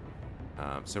minute.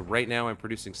 So right now I'm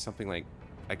producing something like...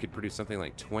 I could produce something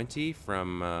like 20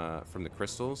 from the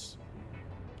crystals.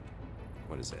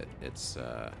 What is it? It's...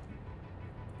 oh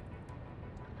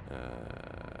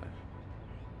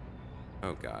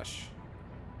gosh.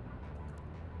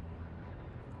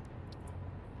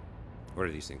 What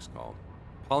are these things called?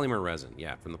 Polymer resin,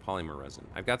 yeah, from the polymer resin.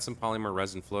 I've got some polymer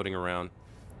resin floating around,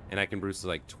 and I can produce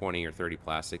like 20 or 30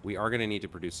 plastic. We are going to need to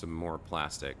produce some more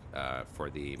plastic for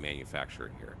the manufacturer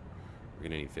here. We're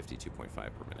going to need 52.5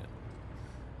 per minute.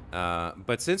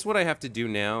 But since what I have to do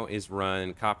now is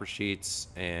run copper sheets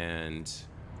and...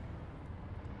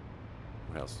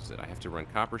 What else is it? I have to run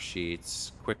copper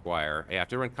sheets, quick wire. I have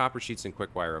to run copper sheets and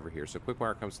quick wire over here. So quick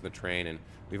wire comes to the train, and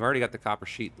we've already got the copper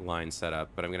sheet line set up,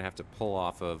 but I'm going to have to pull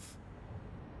off of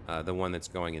the one that's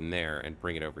going in there and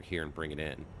bring it over here and bring it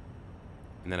in.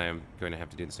 And then I'm going to have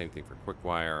to do the same thing for quick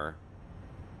wire.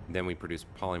 Then we produce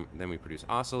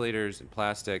oscillators and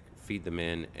plastic, feed them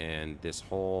in, and this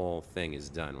whole thing is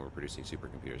done. We're producing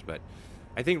supercomputers. But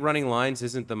I think running lines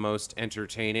isn't the most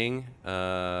entertaining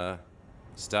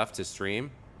stuff to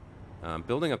stream.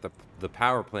 Building up the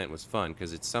power plant was fun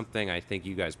because it's something I think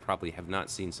you guys probably have not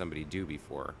seen somebody do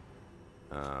before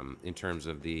in terms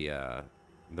of the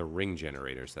ring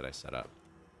generators that I set up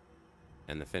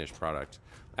and the finished product.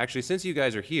 Actually, since you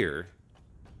guys are here,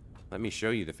 let me show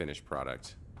you the finished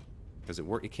product because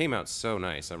it came out so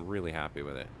nice. I'm really happy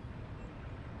with it.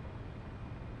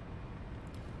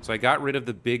 So I got rid of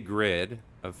the big grid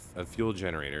of fuel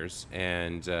generators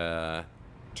and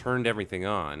turned everything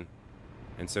on.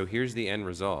 And so here's the end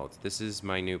result. This is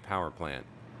my new power plant.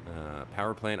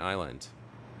 Power plant island.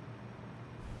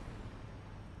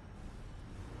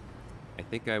 I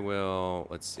think I will...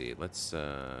 Let's see. Let's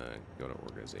go to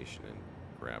organization and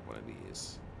grab one of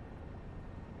these.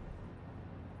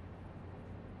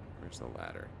 Where's the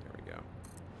ladder? There we go.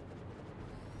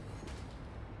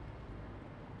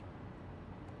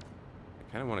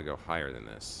 I kind of want to go higher than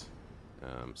this.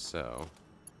 So...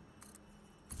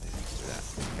 Let's do that.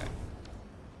 Okay.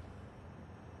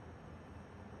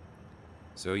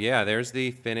 So yeah, there's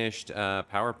the finished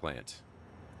power plant.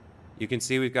 You can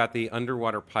see we've got the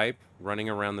underwater pipe running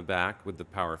around the back with the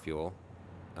power fuel.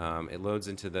 It loads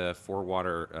into the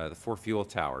four fuel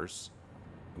towers,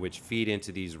 which feed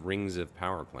into these rings of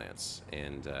power plants.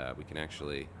 And we can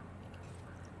actually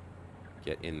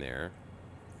get in there.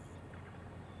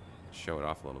 show it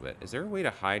off a little bit. Is there a way to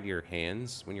hide your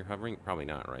hands when you're hovering? Probably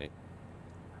not, right?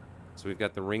 So we've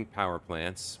got the ring power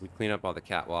plants. We clean up all the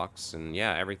catwalks, and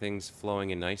yeah, everything's flowing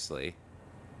in nicely.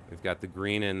 We've got the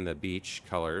green and the beach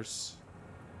colors.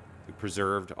 We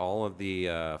preserved all of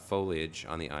the foliage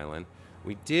on the island.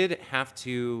 We did have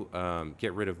to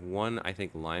get rid of one, I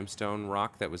think, limestone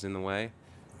rock that was in the way.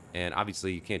 And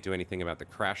obviously you can't do anything about the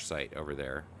crash site over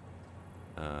there.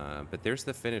 But there's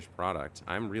the finished product.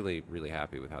 I'm really, really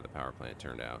happy with how the power plant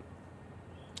turned out.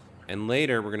 And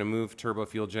later, we're going to move turbo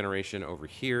fuel generation over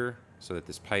here so that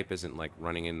this pipe isn't, like,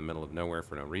 running in the middle of nowhere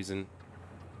for no reason.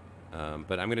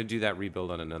 But I'm going to do that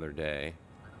rebuild on another day.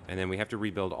 And then we have to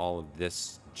rebuild all of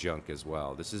this junk as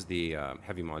well. This is the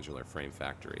heavy modular frame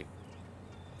factory.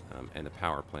 And the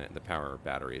power plant, the power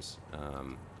batteries.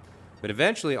 But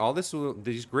eventually, all this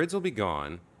these grids will be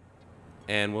gone.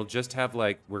 And we'll just have,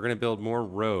 like, we're going to build more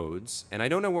roads. And I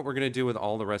don't know what we're going to do with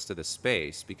all the rest of the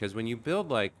space. Because when you build,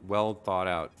 like,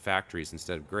 well-thought-out factories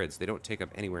instead of grids, they don't take up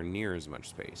anywhere near as much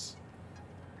space.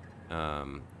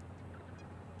 But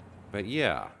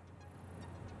yeah.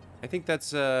 I think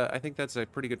that's a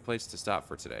pretty good place to stop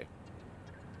for today.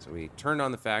 So we turned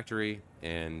on the factory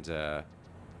and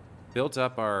built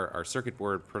up our circuit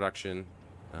board production.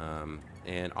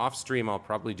 And off-stream, I'll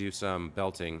probably do some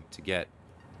belting to get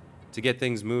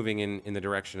things moving in the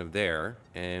direction of there.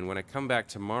 And when I come back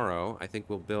tomorrow, I think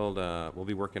we'll build, we'll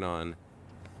be working on,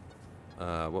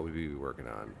 what would we be working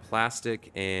on?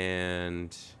 Plastic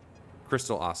and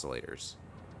crystal oscillators.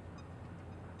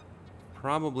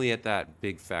 Probably at that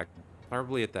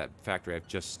factory I've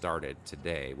just started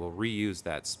today. We'll reuse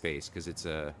that space because it's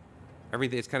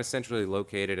it's kind of centrally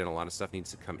located and a lot of stuff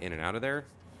needs to come in and out of there.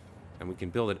 And we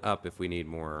can build it up if we need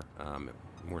more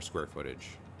square footage.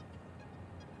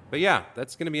 But yeah,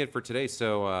 that's going to be it for today.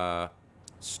 So,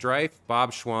 Strife,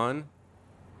 Bob Schwan,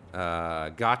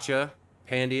 Gotcha,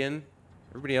 Pandian,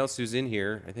 everybody else who's in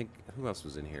here. I think, who else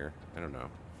was in here? I don't know.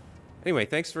 Anyway,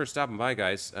 thanks for stopping by,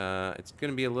 guys. It's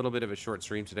going to be a little bit of a short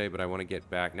stream today, but I want to get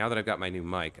back. Now that I've got my new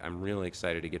mic, I'm really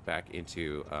excited to get back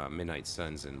into Midnight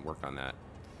Suns and work on that.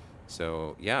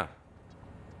 So, yeah.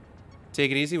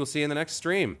 Take it easy. We'll see you in the next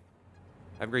stream.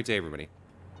 Have a great day, everybody.